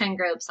discussion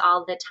groups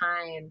all the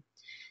time.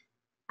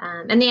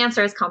 And the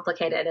answer is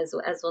complicated, as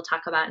we'll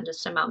talk about in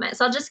just a moment.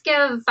 So I'll just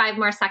give 5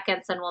 more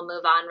seconds and we'll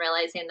move on,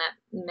 realizing that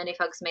many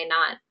folks may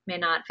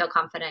not feel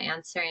confident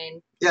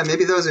answering. Yeah,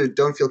 maybe those who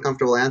don't feel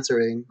comfortable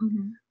answering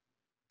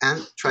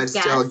and try to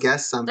still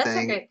guess something. That's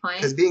a great point.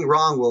 Because being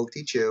wrong will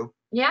teach you.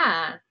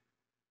 Yeah.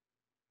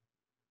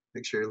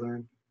 Make sure you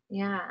learn.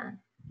 Yeah.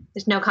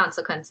 There's no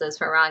consequences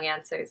for wrong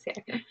answers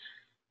here.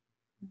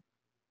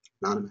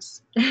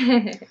 Anonymous.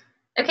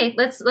 Okay,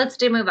 let's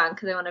do move on,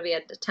 because I want to be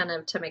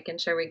attentive to making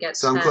sure we get.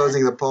 So I'm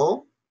closing the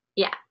poll.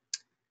 Yeah.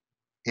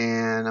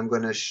 And I'm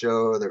going to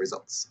show the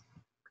results.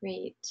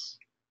 Great.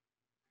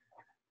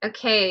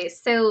 Okay,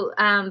 so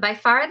by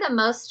far the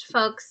most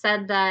folks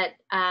said that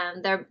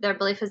their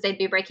belief is they'd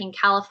be breaking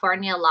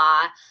California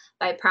law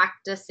by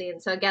practicing.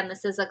 So again,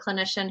 this is a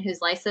clinician who's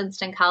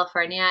licensed in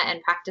California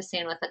and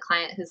practicing with a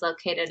client who's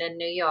located in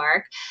New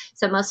York.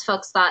 So most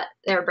folks thought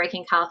they were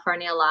breaking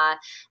California law.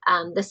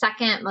 The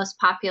second most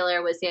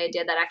popular was the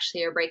idea that actually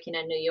you're breaking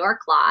a New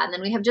York law. And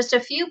then we have just a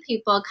few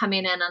people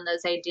coming in on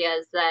those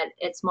ideas that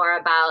it's more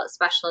about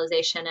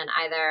specialization in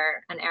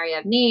either an area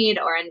of need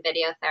or in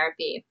video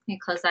therapy. Let me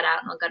close that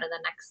out and we'll go to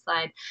the next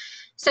slide.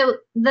 So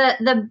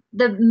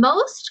the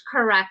most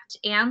correct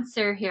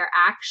answer here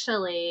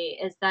actually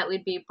is that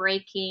we'd be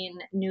breaking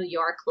New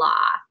York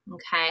law,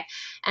 okay?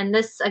 And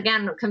this,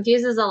 again,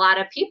 confuses a lot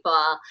of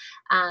people.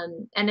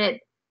 And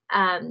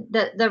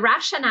the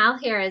rationale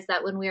here is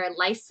that when we are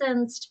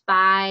licensed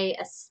by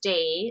a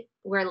state,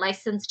 we're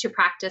licensed to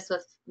practice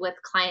with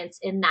clients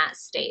in that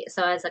state.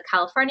 So as a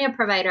California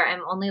provider,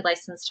 I'm only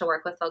licensed to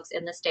work with folks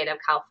in the state of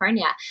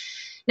California.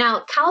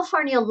 Now,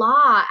 California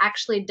law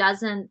actually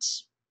doesn't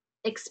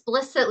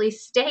explicitly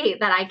state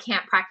that I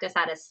can't practice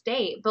out of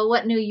state, but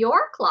what New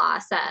York law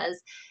says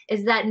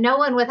is that no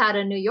one without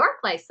a New York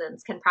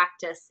license can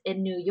practice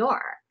in New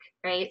York,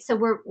 right? So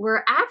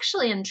we're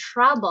actually in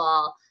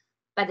trouble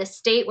by the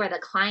state where the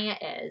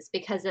client is,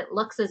 because it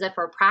looks as if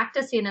we're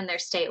practicing in their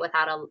state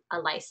without a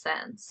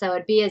license. So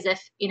it'd be as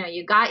if,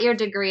 you got your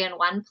degree in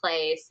one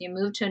place, you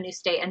moved to a new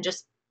state and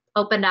just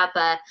opened up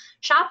a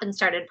shop and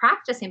started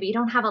practicing, but you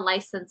don't have a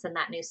license in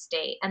that new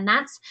state. And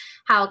that's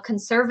how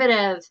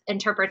conservative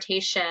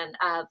interpretation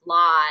of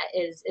law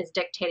is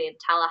dictating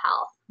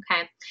telehealth.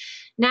 Okay.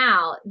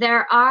 Now,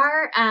 there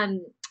are,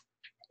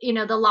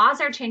 the laws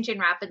are changing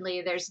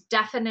rapidly. There's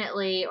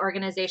definitely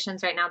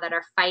organizations right now that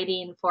are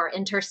fighting for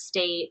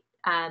interstate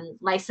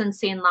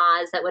licensing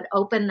laws that would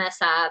open this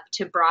up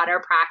to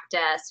broader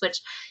practice,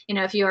 which,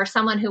 if you are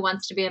someone who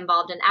wants to be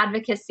involved in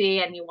advocacy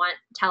and you want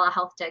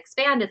telehealth to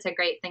expand, it's a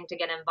great thing to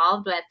get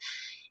involved with.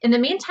 In the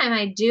meantime,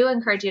 I do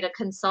encourage you to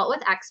consult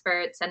with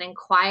experts and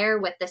inquire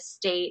with the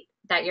state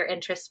that you're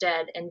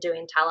interested in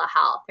doing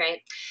telehealth, right?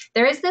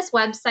 There is this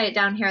website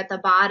down here at the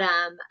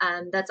bottom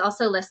that's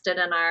also listed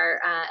in our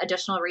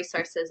additional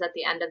resources at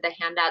the end of the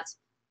handouts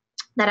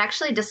that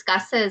actually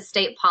discusses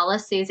state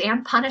policies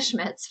and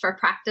punishments for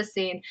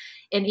practicing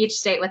in each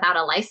state without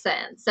a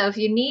license. So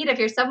if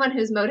you're someone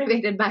who's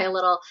motivated by a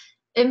little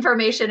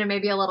information and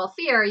maybe a little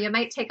fear, you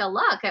might take a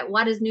look at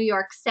what does New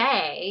York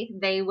say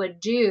they would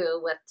do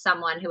with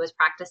someone who is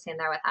practicing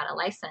there without a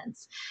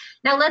license.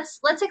 Now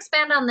let's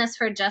expand on this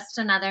for just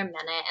another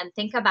minute and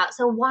think about,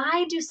 so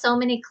why do so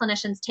many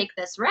clinicians take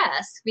this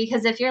risk?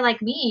 Because if you're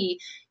like me,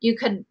 you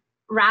could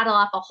rattle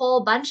off a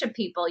whole bunch of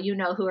people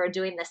who are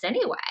doing this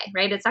anyway,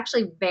 right? It's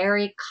actually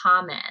very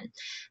common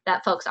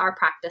that folks are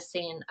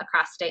practicing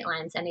across state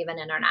lines and even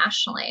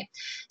internationally.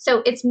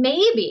 So it's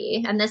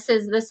maybe, and this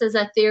is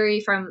a theory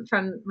from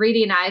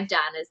reading I've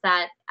done, is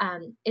that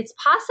it's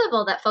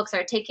possible that folks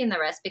are taking the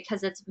risk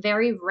because it's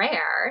very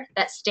rare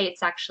that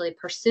states actually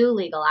pursue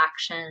legal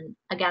action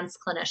against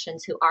clinicians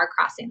who are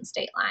crossing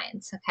state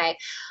lines, okay?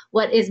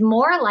 What is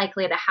more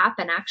likely to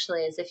happen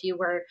actually is if you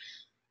were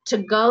to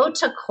go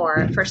to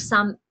court for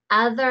some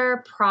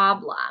other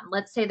problem,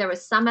 let's say there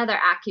was some other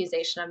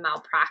accusation of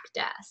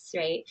malpractice,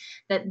 right?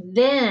 That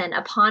then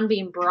upon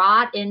being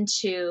brought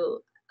into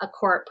a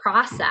court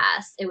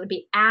process, it would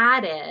be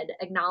added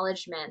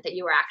acknowledgement that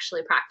you were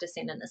actually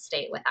practicing in the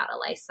state without a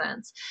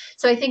license.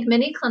 So I think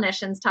many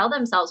clinicians tell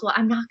themselves, well,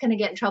 I'm not going to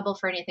get in trouble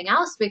for anything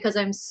else because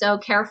I'm so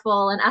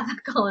careful and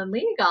ethical and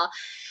legal,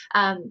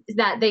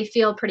 that they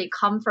feel pretty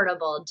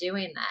comfortable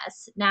doing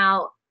this.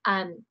 Now,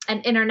 and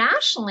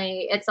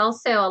internationally, it's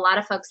also a lot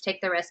of folks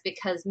take the risk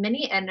because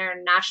many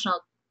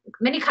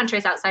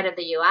countries outside of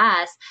the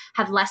US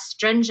have less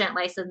stringent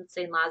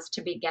licensing laws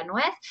to begin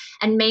with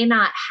and may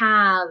not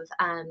have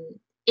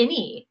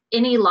any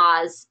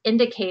laws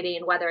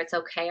indicating whether it's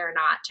okay or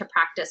not to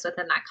practice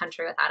within that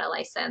country without a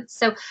license.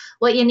 So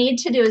what you need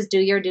to do is do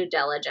your due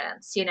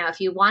diligence. If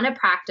you want to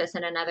practice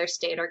in another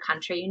state or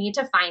country, you need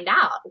to find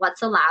out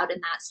what's allowed in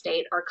that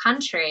state or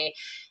country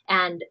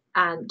and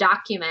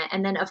document.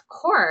 And then, of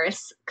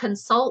course,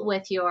 consult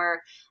with your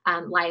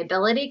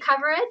liability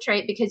coverage,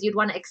 right? Because you'd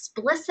want to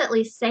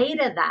explicitly say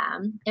to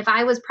them, if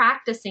I was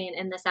practicing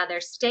in this other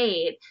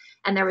state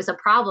and there was a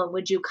problem,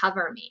 would you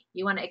cover me?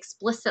 You want to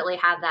explicitly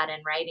have that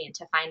in writing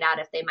to find out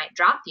if they might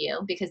drop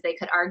you because they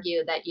could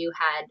argue that you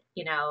had,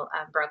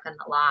 broken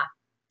the law.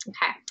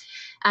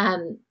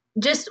 Okay.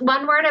 Just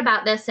one word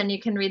about this, and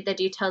you can read the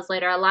details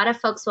later. A lot of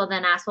folks will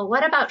then ask, well,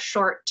 what about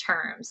short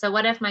term? So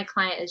what if my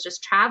client is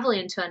just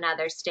traveling to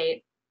another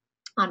state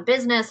on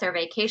business or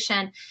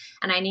vacation,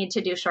 and I need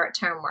to do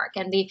short-term work?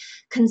 And the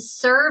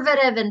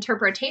conservative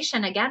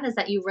interpretation, again, is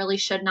that you really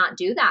should not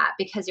do that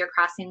because you're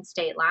crossing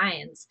state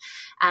lines.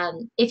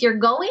 If you're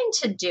going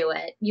to do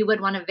it, you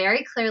would want to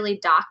very clearly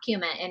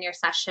document in your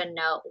session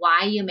note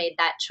why you made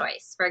that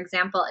choice. For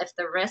example, if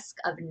the risk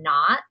of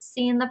not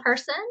seeing the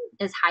person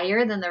is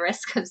higher than the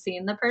risk of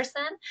seeing the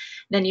person,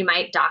 then you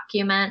might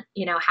document,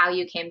 how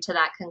you came to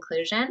that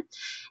conclusion.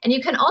 And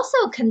you can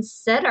also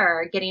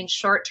consider getting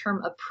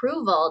short-term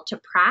approval to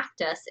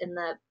practice in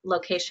the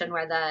location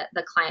where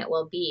the client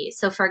will be.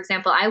 So for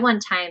example, I one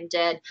time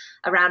did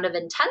a round of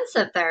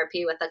intensive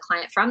therapy with a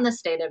client from the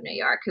state of New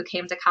York who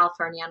came to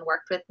California and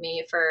worked with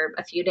me for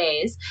a few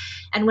days.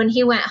 And when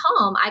he went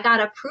home, I got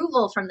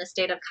approval from the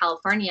state of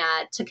California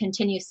to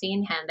continue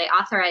seeing him. They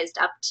authorized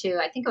up to,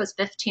 I think it was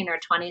 15 or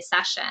 20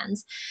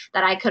 sessions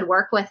that I could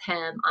work with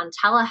him on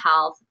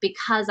telehealth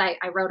because I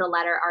wrote a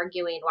letter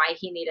arguing why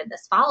he needed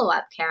this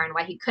follow-up care and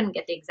why he couldn't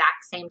get the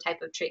exact same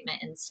type of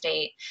treatment in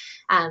state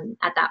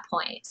at that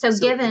point. So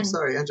given... I'm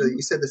sorry, Angela,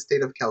 you said the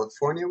state of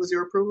California was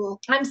your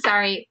approval? I'm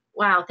sorry.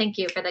 Wow, thank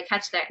you for the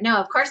catch there. No,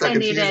 of course I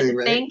needed,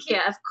 right? Thank you.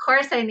 Of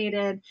course I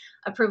needed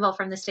approval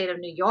from the state of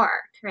New York,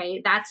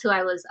 right? That's who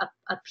I was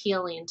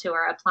appealing to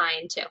or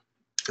applying to.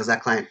 Because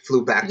that client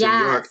flew back to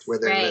New York where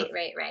they live.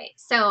 Right.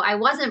 So I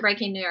wasn't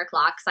breaking New York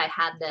law because I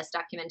had this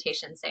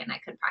documentation saying I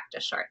could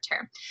practice short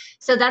term.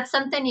 So that's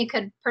something you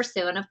could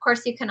pursue. And of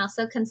course, you can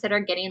also consider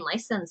getting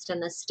licensed in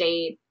the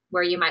state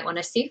where you might want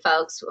to see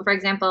folks. For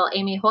example,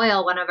 Amy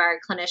Hoyle, one of our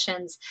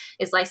clinicians,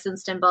 is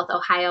licensed in both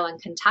Ohio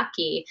and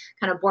Kentucky,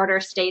 kind of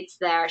border states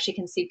there. She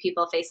can see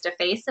people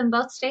face-to-face in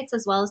both states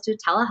as well as do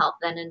telehealth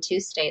then in 2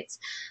 states.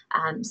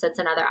 So it's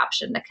another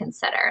option to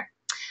consider.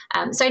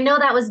 So I know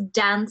that was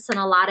dense and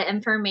a lot of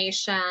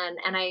information,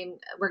 and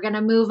we're going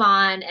to move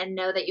on and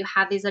know that you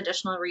have these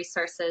additional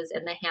resources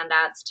in the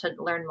handouts to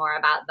learn more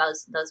about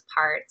those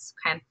parts.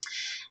 Okay.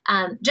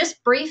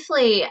 Just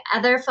briefly,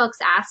 other folks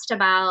asked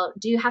about,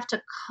 do you have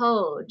to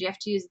code? Do you have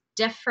to use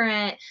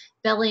different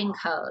billing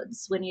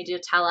codes when you do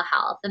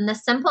telehealth? And the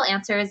simple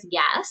answer is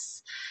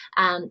yes.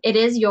 It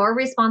is your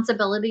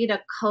responsibility to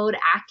code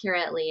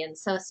accurately. And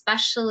so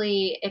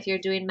especially if you're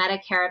doing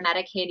Medicare or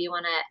Medicaid, you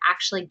want to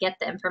actually get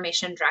the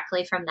information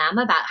directly from them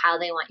about how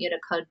they want you to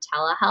code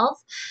telehealth.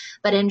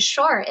 But in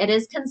short, it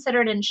is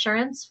considered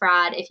insurance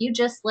fraud if you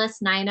just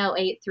list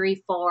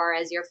 90834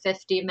 as your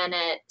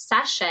 50-minute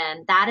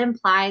session. That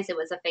implies it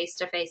was a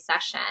face-to-face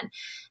session.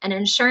 And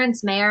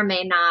insurance may or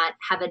may not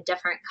have a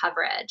different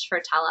coverage for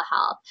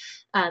telehealth.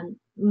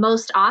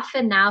 Most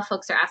often now,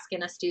 folks are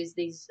asking us to use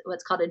these,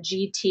 what's called a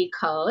GT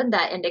code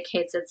that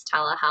indicates it's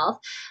telehealth.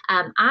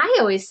 I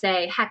always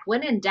say, heck,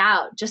 when in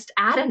doubt, just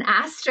add an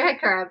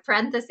asterisk or a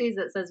parentheses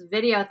that says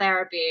video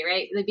therapy,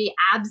 right? To be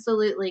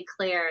absolutely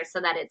clear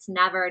so that it's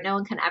never, no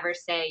one can ever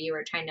say you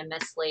were trying to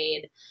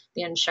mislead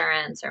the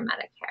insurance or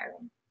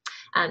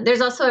Medicare.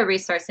 There's also a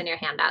resource in your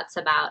handouts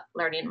about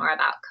learning more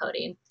about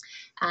coding.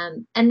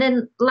 And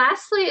then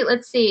lastly,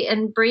 let's see,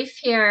 in brief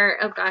here,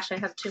 oh gosh, I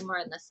have two more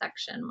in this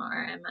section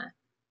more.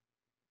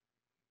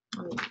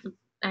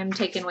 I'm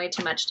taking way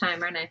too much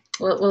time, aren't I?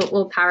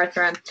 We'll power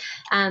through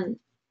them.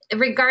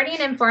 Regarding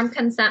informed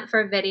consent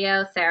for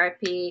video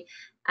therapy,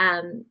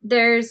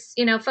 there's,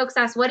 folks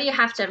ask, what do you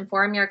have to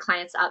inform your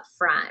clients up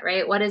front,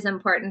 right? What is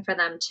important for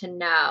them to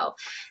know?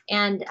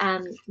 And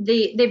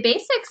the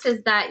basics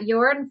is that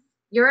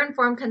your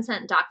informed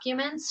consent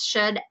documents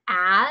should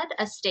add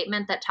a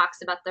statement that talks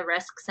about the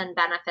risks and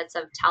benefits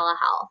of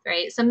telehealth,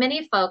 right? So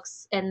many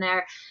folks in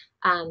their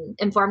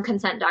informed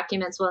consent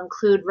documents will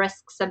include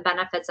risks and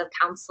benefits of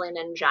counseling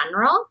in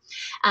general.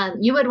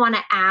 You would want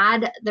to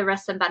add the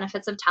risks and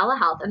benefits of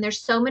telehealth. And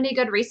there's so many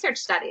good research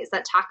studies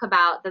that talk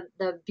about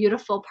the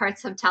beautiful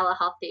parts of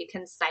telehealth that you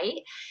can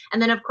cite.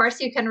 And then, of course,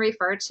 you can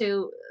refer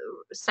to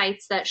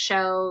sites that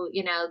show,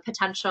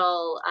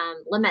 potential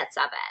limits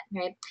of it,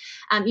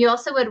 right? You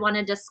also would want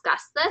to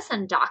discuss this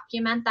and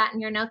document that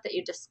in your note that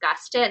you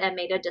discussed it and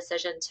made a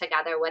decision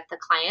together with the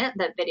client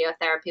that video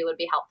therapy would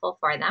be helpful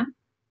for them.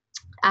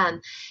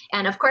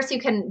 And of course, you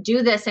can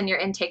do this in your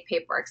intake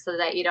paperwork so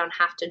that you don't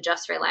have to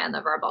just rely on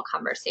the verbal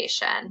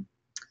conversation.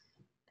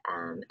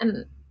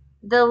 And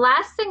the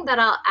last thing that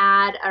I'll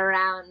add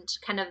around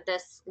kind of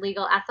this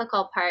legal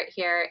ethical part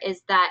here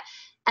is that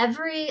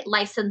every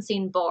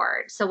licensing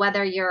board, so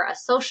whether you're a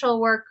social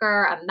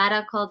worker, a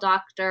medical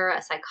doctor,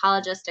 a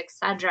psychologist,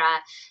 etc.,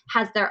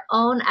 has their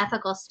own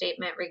ethical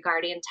statement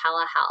regarding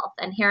telehealth.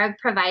 And here I've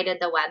provided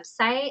the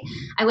website.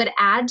 I would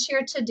add to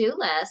your to-do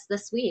list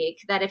this week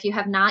that if you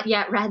have not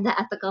yet read the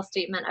ethical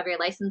statement of your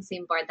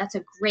licensing board, that's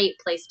a great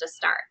place to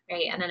start,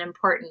 right? And an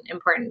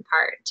important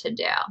part to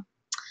do.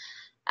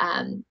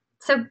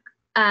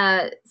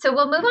 So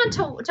we'll move on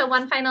to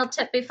one final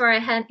tip before I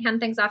hand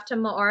things off to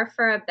Maor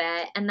for a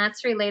bit, and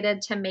that's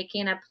related to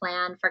making a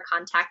plan for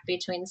contact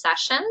between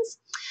sessions.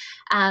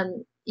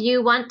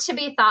 You want to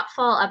be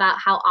thoughtful about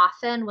how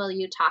often will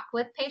you talk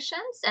with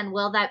patients, and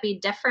will that be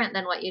different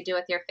than what you do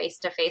with your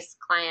face-to-face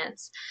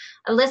clients?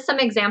 I'll list some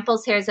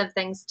examples here of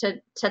things to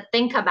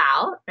think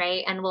about,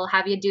 right? And we'll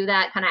have you do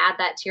that, kind of add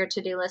that to your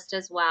to-do list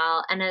as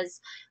well. And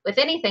as with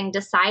anything,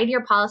 decide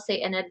your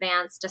policy in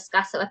advance,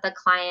 discuss it with the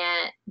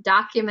client,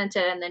 document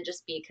it, and then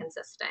just be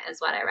consistent is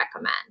what I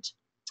recommend.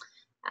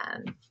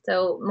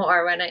 So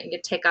Maor, why don't you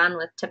take on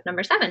with tip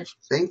number 7?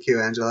 Thank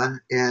you, Angela.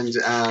 And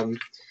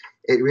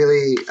it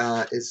really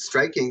is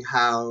striking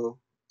how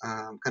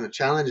kind of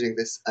challenging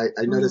this.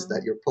 I noticed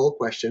that your poll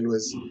question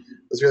was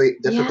really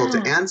difficult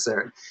to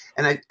answer.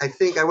 And I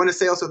think I want to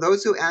say also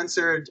those who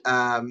answered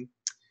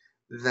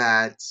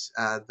that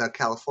the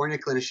California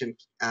clinician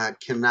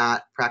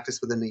cannot practice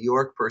with a New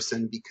York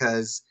person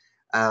because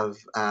of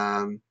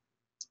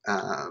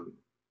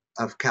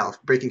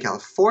breaking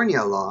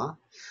California law.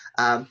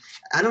 I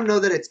don't know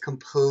that it's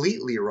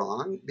completely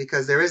wrong,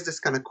 because there is this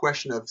kind of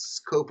question of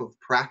scope of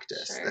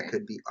practice that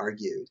could be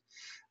argued.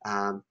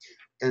 And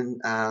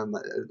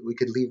we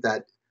could leave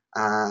that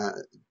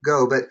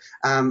go. But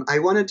I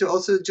wanted to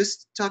also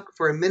just talk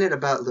for a minute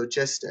about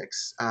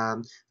logistics.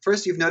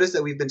 First, you've noticed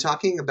that we've been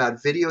talking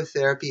about video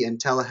therapy and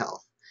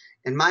telehealth.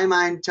 In my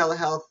mind,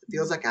 telehealth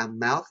feels like a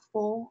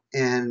mouthful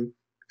and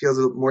feels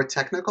a little more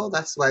technical.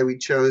 That's why we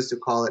chose to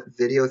call it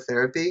video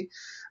therapy.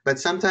 But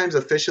sometimes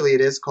officially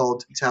it is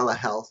called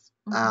telehealth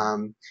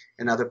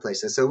in other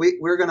places. So we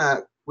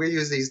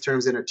use these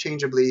terms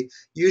interchangeably.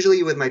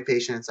 Usually with my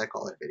patients, I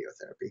call it video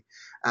therapy.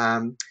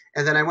 And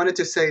then I wanted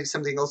to say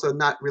something also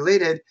not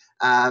related,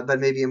 but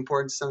maybe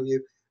important to some of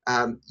you.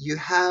 You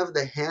have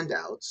the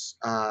handouts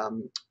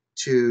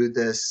to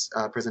this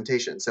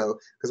presentation. So,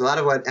 because a lot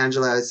of what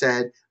Angela has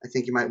said, I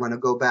think you might want to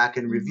go back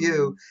and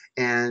review.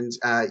 And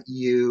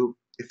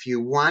if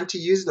you want to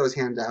use those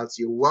handouts,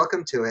 you're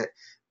welcome to it.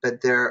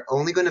 But they're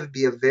only going to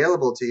be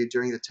available to you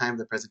during the time of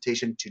the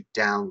presentation to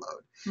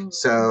download.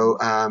 So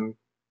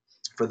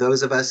for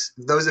those of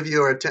you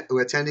who are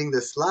attending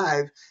this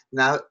live,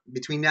 now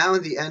between now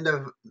and the end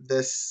of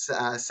this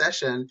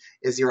session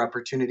is your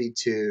opportunity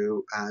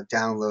to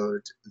download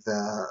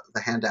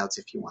the handouts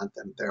if you want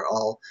them. They're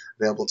all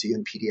available to you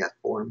in PDF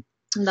form.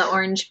 The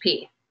orange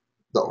P.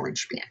 The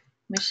orange P.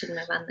 Yeah. We should move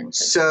on then.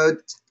 So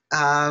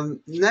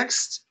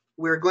next,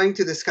 we're going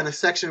to this kind of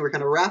section. We're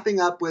kind of wrapping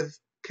up with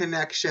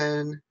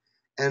connection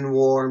and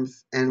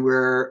warmth, and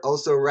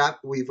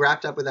we've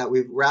wrapped up with that.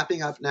 We're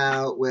wrapping up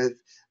now with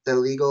the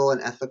legal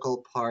and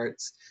ethical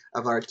parts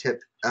of our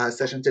tip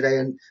session today,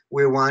 and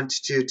we want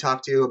to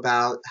talk to you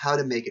about how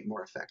to make it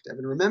more effective.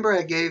 And remember,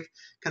 I gave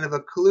kind of a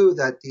clue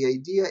that the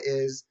idea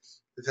is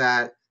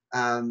that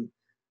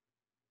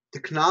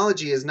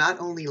technology is not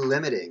only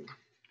limiting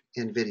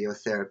in video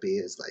therapy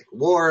is like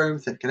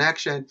warmth and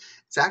connection.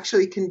 It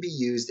actually can be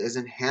used as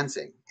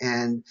enhancing.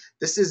 And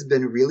this has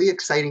been really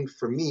exciting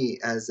for me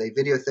as a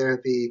video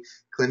therapy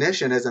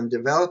clinician as I'm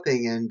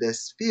developing in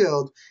this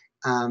field.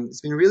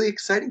 It's been really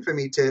exciting for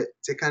me to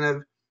kind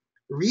of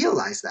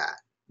realize that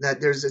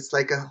it's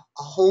like a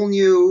whole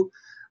new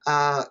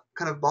kind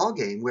of ball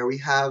game where we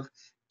have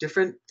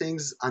different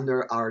things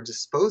under our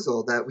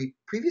disposal that we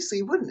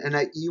previously wouldn't,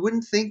 and you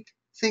wouldn't think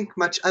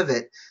much of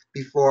it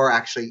before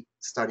actually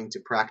starting to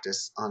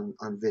practice on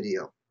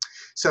video.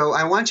 So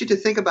I want you to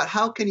think about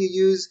how can you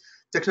use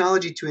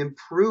technology to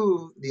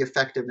improve the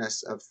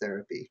effectiveness of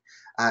therapy.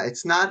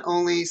 It's not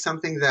only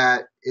something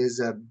that is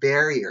a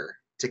barrier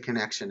to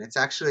connection, it's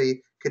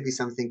actually could be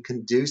something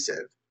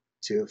conducive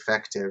to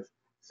effective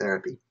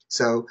therapy.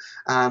 So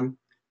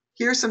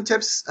here are some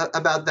tips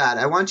about that.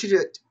 I want you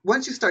to,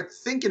 once you start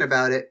thinking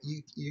about it,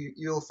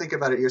 you'll think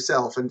about it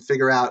yourself and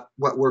figure out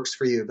what works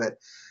for you. But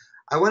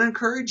I want to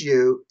encourage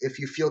you, if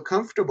you feel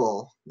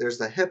comfortable, there's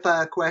the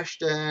HIPAA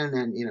question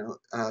and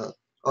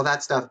all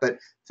that stuff. But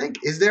think,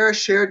 is there a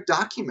shared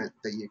document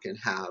that you can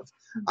have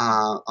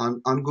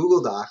on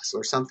Google Docs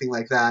or something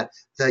like that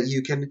that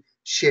you can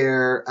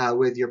share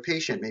with your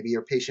patient? Maybe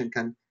your patient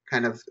can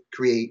kind of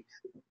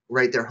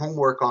write their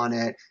homework on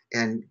it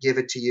and give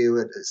it to you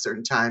at a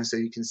certain time so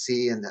you can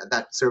see, and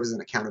that serves as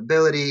an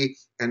accountability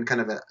and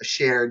kind of a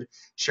shared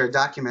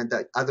document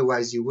that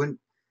otherwise you wouldn't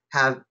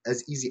have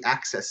as easy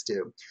access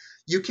to.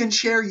 You can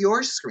share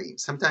your screen.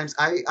 Sometimes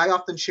I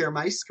often share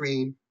my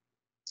screen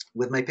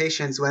with my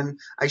patients when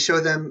I show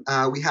them.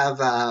 We have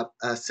a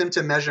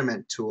symptom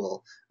measurement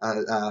tool,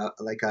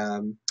 like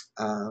a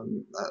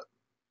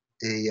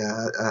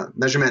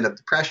measurement of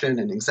depression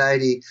and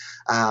anxiety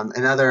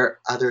and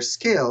other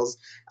scales.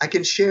 I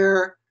can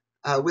share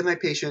with my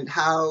patient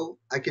how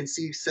I can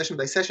see session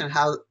by session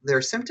how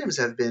their symptoms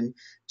have been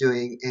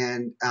doing,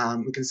 and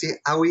we can see,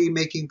 are we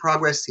making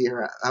progress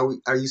here?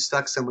 Are you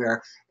stuck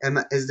somewhere?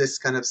 Is this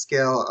kind of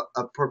scale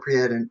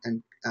appropriate,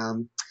 and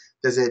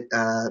does it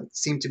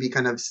seem to be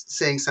kind of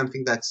saying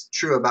something that's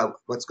true about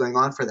what's going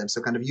on for them?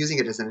 So kind of using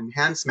it as an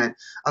enhancement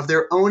of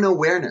their own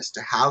awareness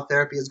to how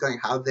therapy is going,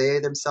 how they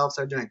themselves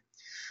are doing.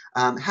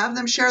 Have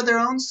them share their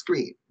own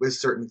screen with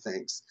certain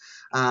things.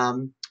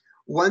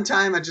 One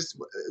time, I just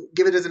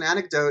give it as an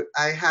anecdote,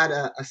 I had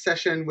a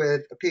session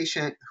with a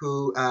patient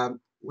who,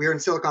 we were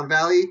in Silicon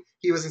Valley,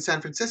 he was in San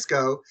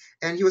Francisco,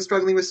 and he was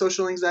struggling with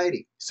social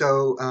anxiety.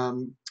 So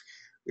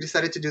we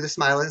decided to do the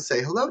smile and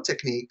say hello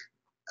technique.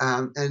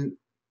 And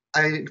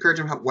I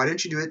encouraged him, why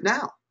don't you do it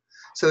now?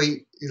 So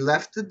he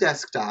left the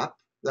desktop,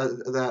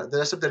 the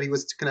desktop that he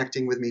was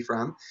connecting with me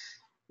from.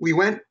 We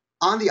went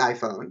on the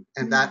iPhone,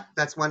 and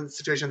that's one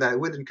situation that I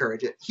would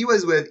encourage it. He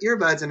was with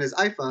earbuds and his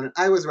iPhone, and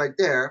I was right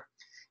there.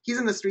 He's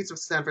in the streets of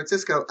San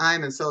Francisco.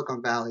 I'm in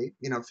Silicon Valley,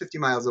 50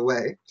 miles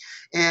away.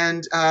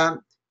 And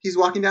he's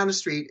walking down the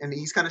street, and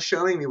he's kind of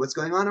showing me what's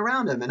going on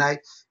around him. And I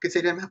could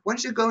say to him, why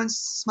don't you go and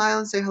smile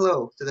and say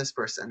hello to this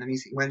person? And he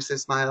went to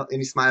smile, and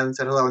he smiled and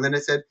said hello. And then I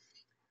said,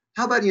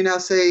 how about you now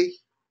say,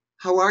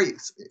 how are you?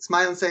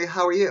 Smile and say,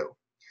 how are you?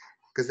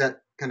 Because that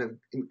kind of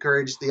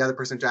encouraged the other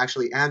person to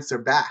actually answer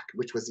back,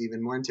 which was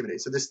even more intimidating.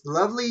 So this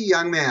lovely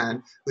young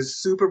man who's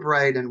super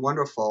bright and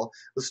wonderful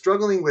was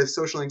struggling with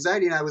social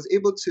anxiety, and I was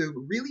able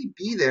to really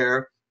be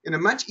there in a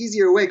much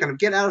easier way, kind of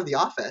get out of the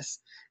office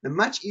in a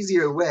much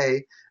easier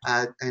way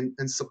and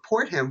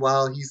support him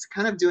while he's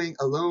kind of doing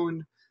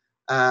alone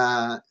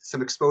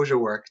some exposure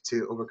work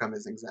to overcome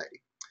his anxiety.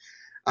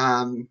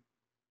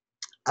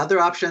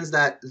 Other options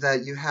that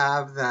you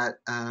have that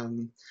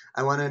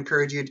I want to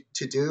encourage you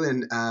to do,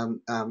 and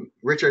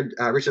Richard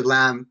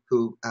Lamb,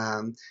 who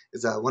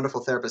is a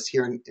wonderful therapist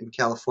here in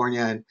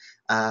California,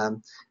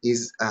 and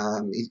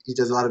he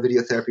does a lot of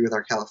video therapy with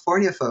our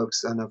California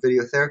folks on a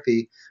video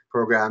therapy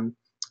program,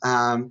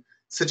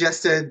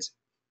 suggested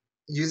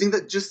using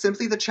just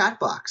simply the chat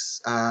box.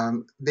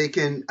 You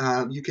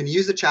can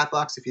use the chat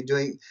box if you're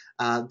doing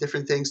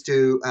different things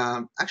to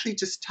actually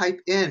just type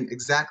in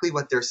exactly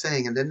what they're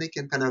saying, and then they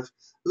can kind of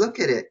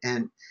look at it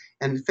and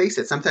face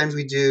it. Sometimes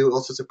we do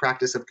all sorts of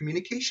practice of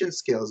communication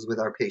skills with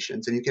our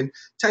patients, and you can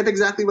type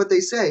exactly what they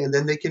say, and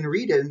then they can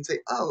read it and say,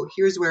 oh,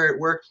 here's where it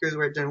worked, here's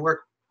where it didn't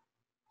work.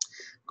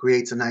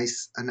 Creates a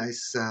nice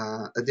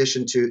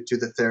addition to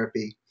the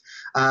therapy.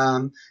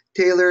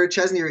 Taylor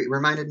Chesney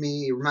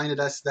reminded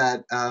us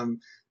that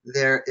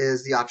there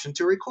is the option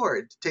to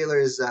record. Taylor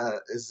is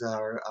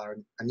our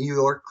New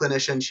York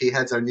clinician. She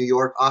heads our New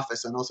York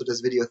office and also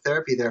does video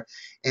therapy there.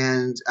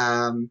 And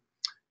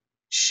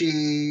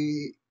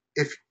she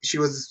if she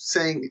was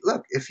saying,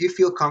 look, if you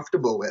feel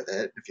comfortable with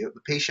it, if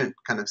the patient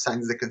kind of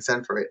signs the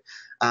consent for it,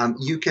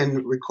 you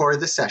can record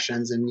the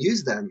sessions and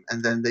use them,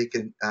 and then they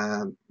can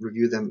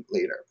review them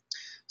later.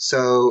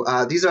 So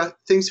these are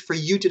things for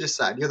you to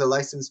decide. You're the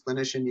licensed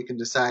clinician. You can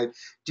decide,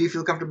 do you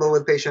feel comfortable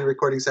with patient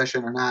recording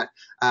session or not,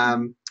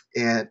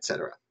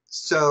 etc.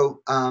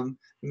 So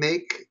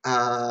make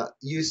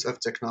use of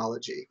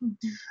technology.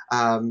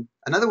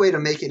 Another way to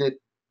making it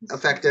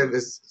effective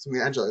is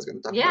something Angela is going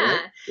to talk about,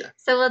 right? Yeah.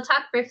 So we'll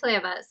talk briefly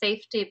about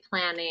safety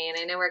planning.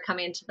 I know we're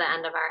coming to the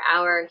end of our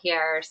hour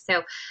here.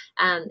 So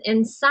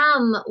in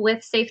sum,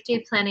 with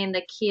safety planning,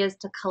 the key is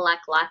to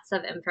collect lots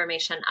of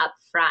information up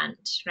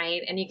front,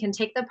 right? And you can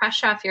take the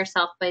pressure off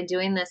yourself by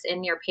doing this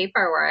in your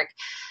paperwork.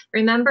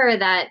 Remember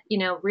that,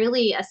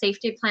 really a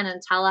safety plan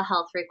in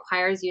telehealth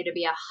requires you to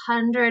be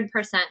 100%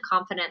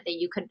 confident that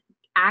you could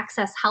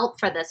access help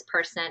for this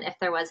person if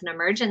there was an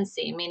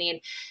emergency, meaning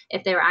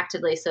if they were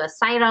actively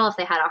suicidal, if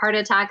they had a heart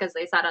attack, as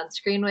they said on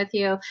screen with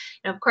you.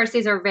 And of course,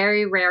 these are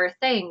very rare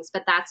things,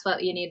 but that's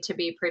what you need to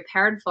be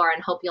prepared for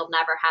and hope you'll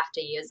never have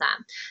to use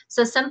them.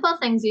 So simple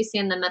things you see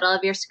in the middle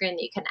of your screen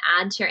that you can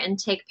add to your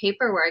intake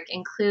paperwork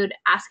include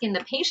asking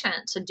the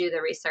patient to do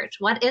the research.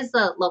 What is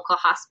the local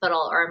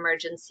hospital or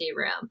emergency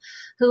room?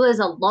 Who is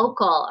a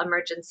local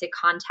emergency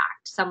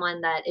contact,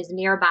 someone that is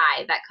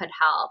nearby that could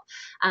help?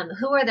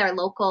 Who are their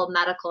local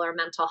medical or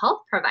mental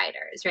health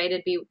providers, right?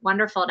 It'd be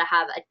wonderful to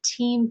have a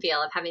team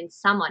feel of having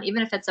someone,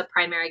 even if it's a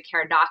primary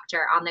care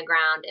doctor on the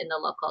ground in the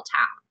local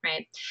town,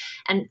 right?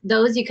 And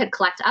those you could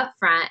collect up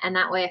front. And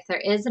that way, if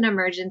there is an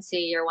emergency,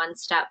 you're one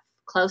step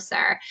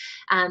closer.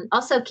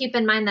 Also, keep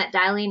in mind that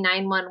dialing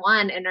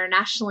 911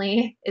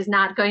 internationally is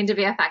not going to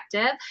be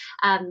effective.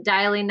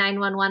 Dialing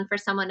 911 for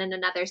someone in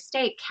another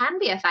state can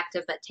be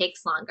effective, but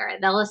takes longer.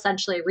 They'll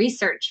essentially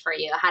research for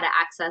you how to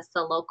access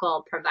the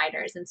local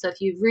providers. And so if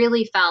you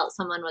really felt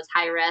someone was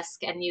high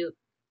risk and you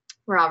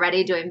were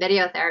already doing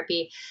video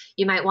therapy,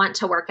 you might want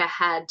to work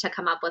ahead to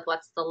come up with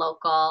what's the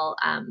local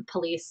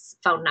police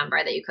phone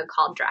number that you could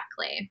call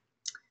directly.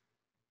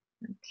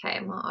 Okay,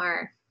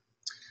 Maor.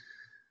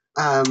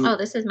 Oh,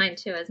 this is mine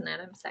too, isn't it?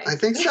 I'm sorry. I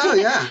think so,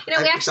 yeah. We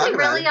actually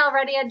really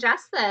already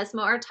addressed this.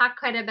 Maor talked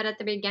quite a bit at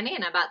the beginning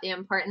about the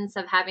importance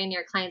of having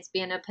your clients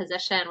be in a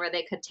position where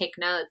they could take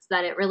notes,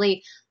 that it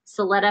really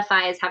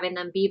solidifies having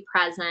them be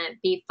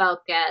present, be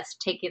focused,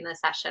 taking the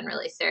session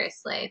really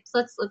seriously.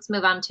 So let's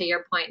move on to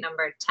your point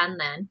number 10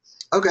 then.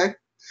 Okay.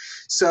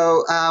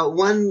 So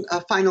one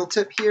final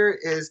tip here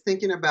is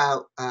thinking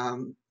about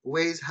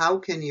ways, how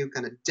can you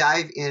kind of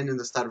dive in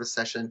the start of a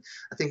session.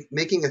 I think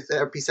making a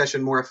therapy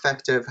session more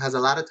effective has a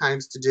lot of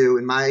times to do,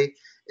 in my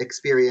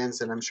experience,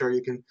 and I'm sure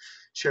you can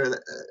share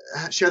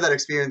that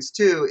experience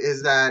too,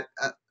 is that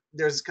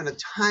there's kind of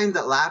time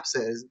that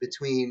lapses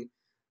between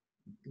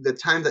the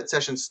time that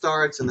session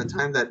starts and the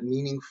time that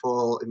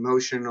meaningful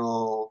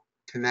emotional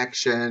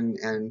connection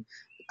and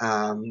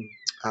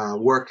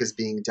work is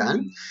being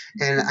done.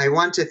 And I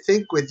want to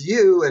think with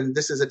you, and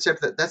this is a tip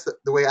that's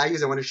the way I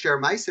use it. I want to share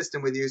my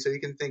system with you so you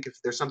can think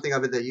if there's something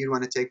of it that you'd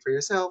want to take for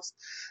yourselves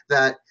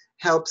that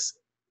helps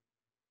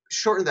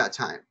shorten that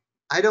time.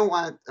 I don't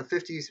want a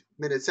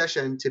 50-minute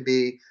session to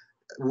be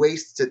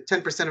wasted,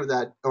 10% of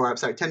that, or I'm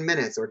sorry, 10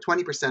 minutes or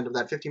 20% of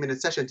that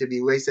 50-minute session to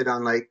be wasted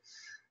on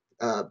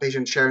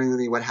patient sharing with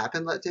me what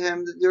happened to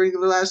him during the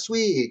last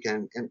week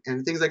and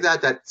things like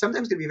that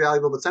sometimes could be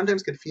valuable, but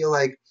sometimes could feel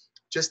like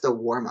just a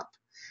warm-up.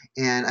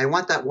 And I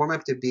want that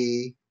warm-up to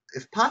be,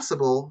 if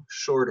possible,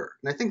 shorter.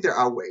 And I think there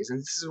are ways, and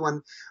this is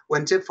one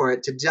tip for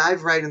it, to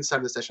dive right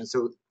inside the session.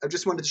 So I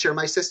just wanted to share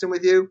my system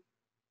with you.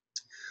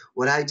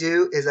 What I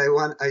do is I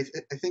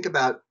think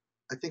about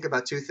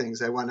two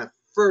things. I want to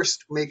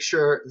first make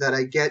sure that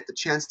I get the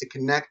chance to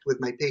connect with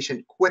my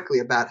patient quickly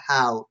about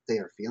how they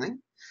are feeling.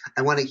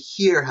 I want to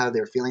hear how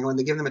they're feeling. I want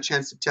to give them a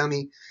chance to tell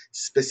me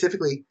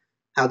specifically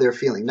how they're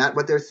feeling, not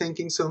what they're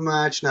thinking so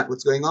much, not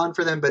what's going on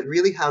for them, but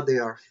really how they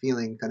are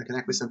feeling, kind of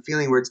connect with some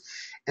feeling words.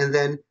 And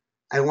then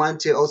I want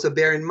to also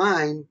bear in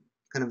mind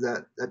kind of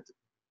that I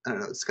don't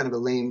know, it's kind of a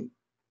lame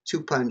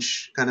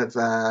two-punch kind of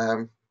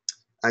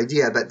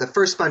idea, but the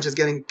first punch is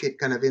getting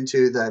kind of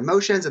into the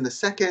emotions, and the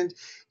second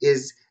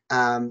is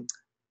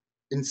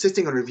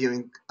insisting on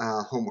reviewing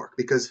homework,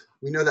 because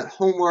we know that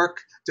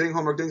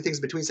doing things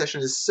between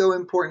sessions is so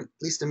important,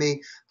 at least to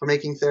me, for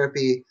making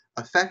therapy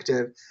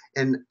effective.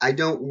 And I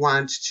don't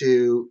want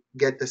to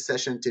get the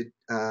session to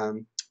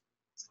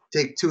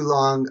take too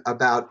long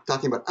about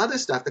talking about other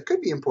stuff that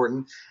could be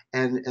important,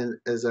 and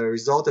as a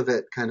result of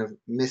it, kind of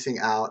missing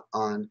out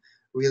on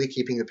really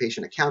keeping the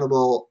patient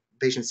accountable,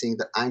 patient seeing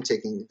that I'm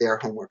taking their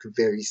homework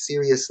very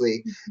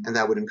seriously, and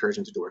that would encourage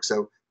them to do work.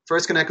 So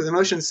first, connect with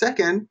emotions.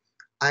 Second,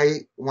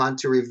 I want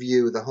to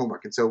review the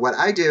homework. And so what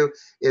I do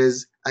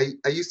is I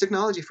use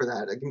technology for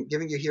that. I'm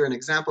giving you here an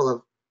example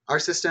of our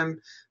system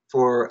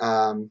for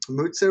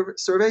mood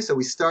survey. So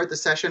we start the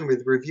session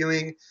with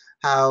reviewing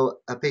how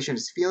a patient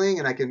is feeling,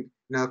 and I can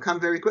come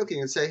very quickly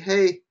and say,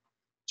 hey,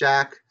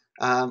 Jack,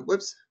 say,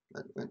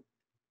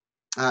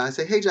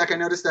 hey, Jack, I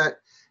noticed that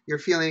you're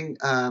feeling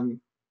kind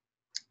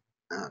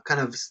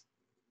of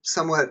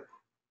somewhat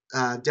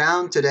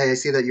down today. I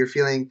see that you're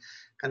feeling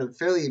kind of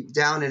fairly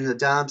down in the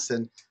dumps,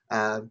 and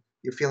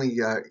you're feeling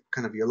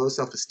kind of your low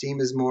self-esteem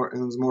is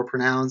more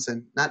pronounced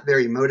and not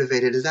very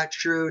motivated. Is that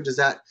true? Does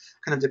that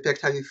kind of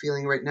depict how you're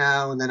feeling right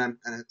now? And then I'm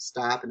going to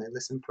stop and I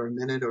listen for a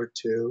minute or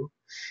two,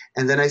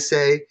 and then I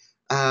say,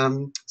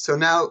 so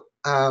now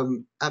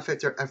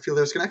after I feel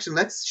there's connection,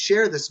 let's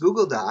share this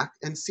Google Doc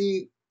and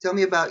see. Tell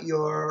me about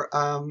your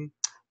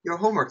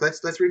homework.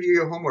 Let's review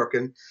your homework.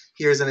 And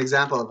here's an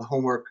example of a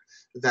homework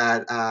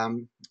that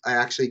I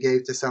actually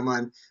gave to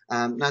someone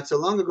not so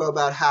long ago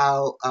about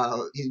how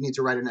you need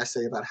to write an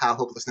essay about how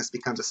hopelessness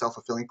becomes a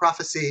self-fulfilling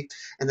prophecy.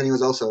 And then he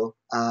was also,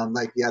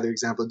 like the other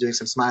example, doing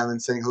some smile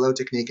and saying hello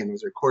technique, and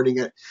was recording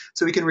it.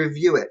 So we can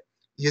review it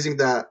using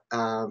the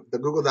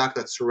Google Doc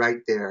that's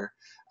right there.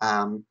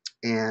 I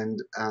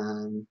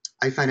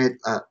find it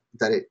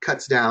that it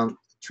cuts down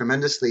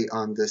tremendously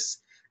on this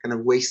kind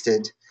of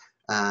wasted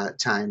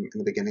time in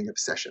the beginning of a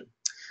session.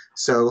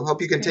 So hope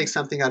you can take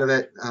something out of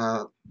it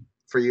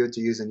for you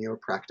to use in your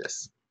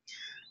practice.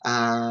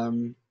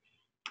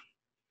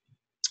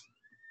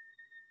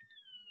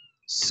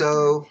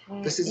 So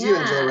this is you,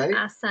 Angela, right?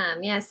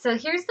 Awesome. Yeah. So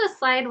here's the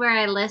slide where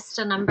I list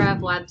a number of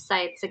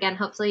websites. Again,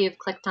 hopefully you've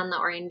clicked on the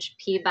orange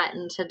P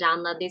button to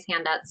download these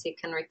handouts so you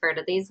can refer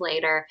to these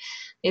later.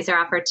 These are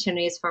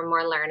opportunities for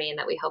more learning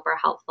that we hope are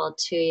helpful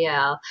to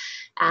you.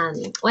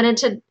 Wanted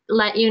to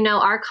let you know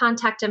our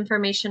contact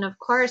information, of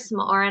course.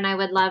 Maor and I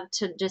would love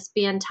to just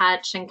be in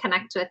touch and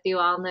connect with you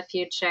all in the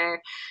future,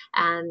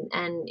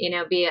 and you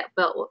know,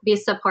 be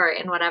support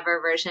in whatever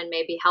version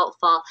may be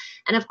helpful.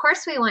 And of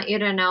course, we want you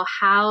to know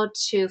how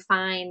to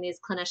find these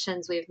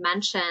clinicians we've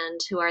mentioned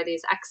who are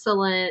these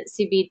excellent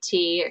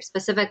CBT, or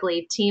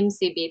specifically Team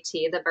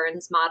CBT, the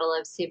Burns model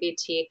of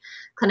CBT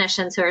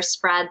clinicians who are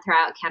spread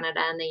throughout Canada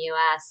and the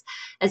US.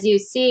 As you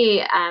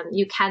see,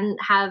 you can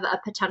have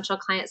a potential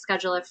client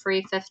schedule a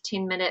free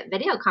 15-minute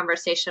video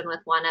conversation with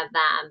one of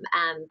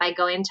them by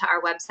going to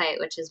our website,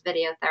 which is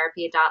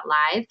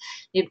Videotherapy.live.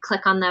 You'd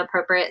click on the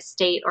appropriate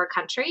state or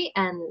country,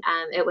 and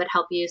it would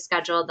help you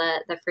schedule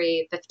the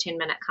free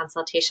 15-minute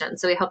consultation.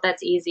 So we hope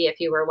that's easy if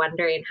you were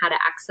wondering how to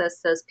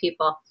access those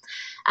people.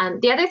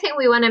 The other thing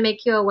we want to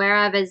make you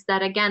aware of is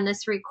that, again,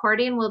 this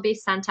recording will be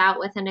sent out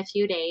within a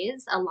few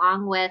days,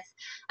 along with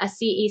a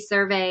CE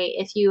survey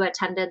if you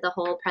attended the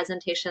whole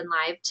presentation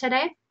live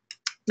today.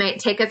 Might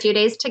take a few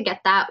days to get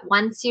that.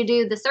 Once you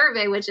do the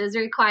survey, which is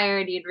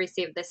required, you'd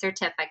receive the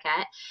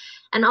certificate.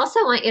 And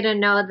also want you to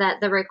know that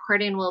the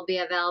recording will be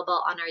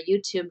available on our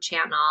YouTube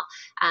channel,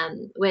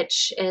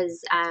 which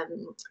is,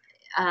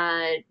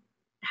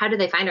 how do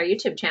they find our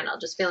YouTube channel?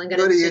 Just Feeling Good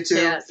Institute. Go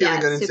to YouTube, Feeling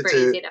Good Super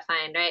Institute. easy to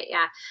find, right?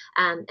 Yeah.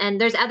 And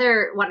there's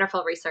other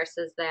wonderful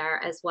resources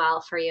there as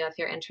well for you if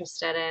you're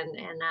interested in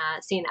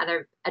seeing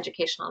other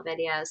educational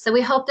videos. So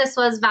we hope this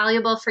was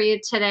valuable for you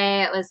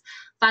today. It was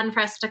fun for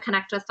us to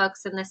connect with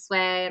folks in this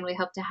way, and we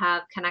hope to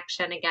have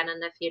connection again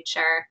in the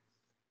future.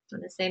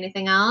 Want to say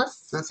anything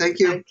else? No, thank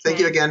you. Okay. Thank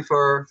you again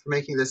for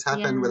making this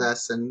happen with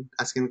us and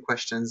asking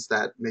questions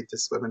that make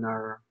this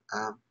webinar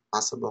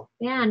possible.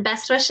 Yeah, and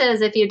best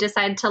wishes if you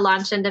decide to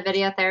launch into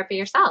video therapy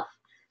yourself.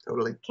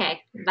 Totally.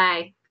 Okay,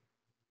 bye.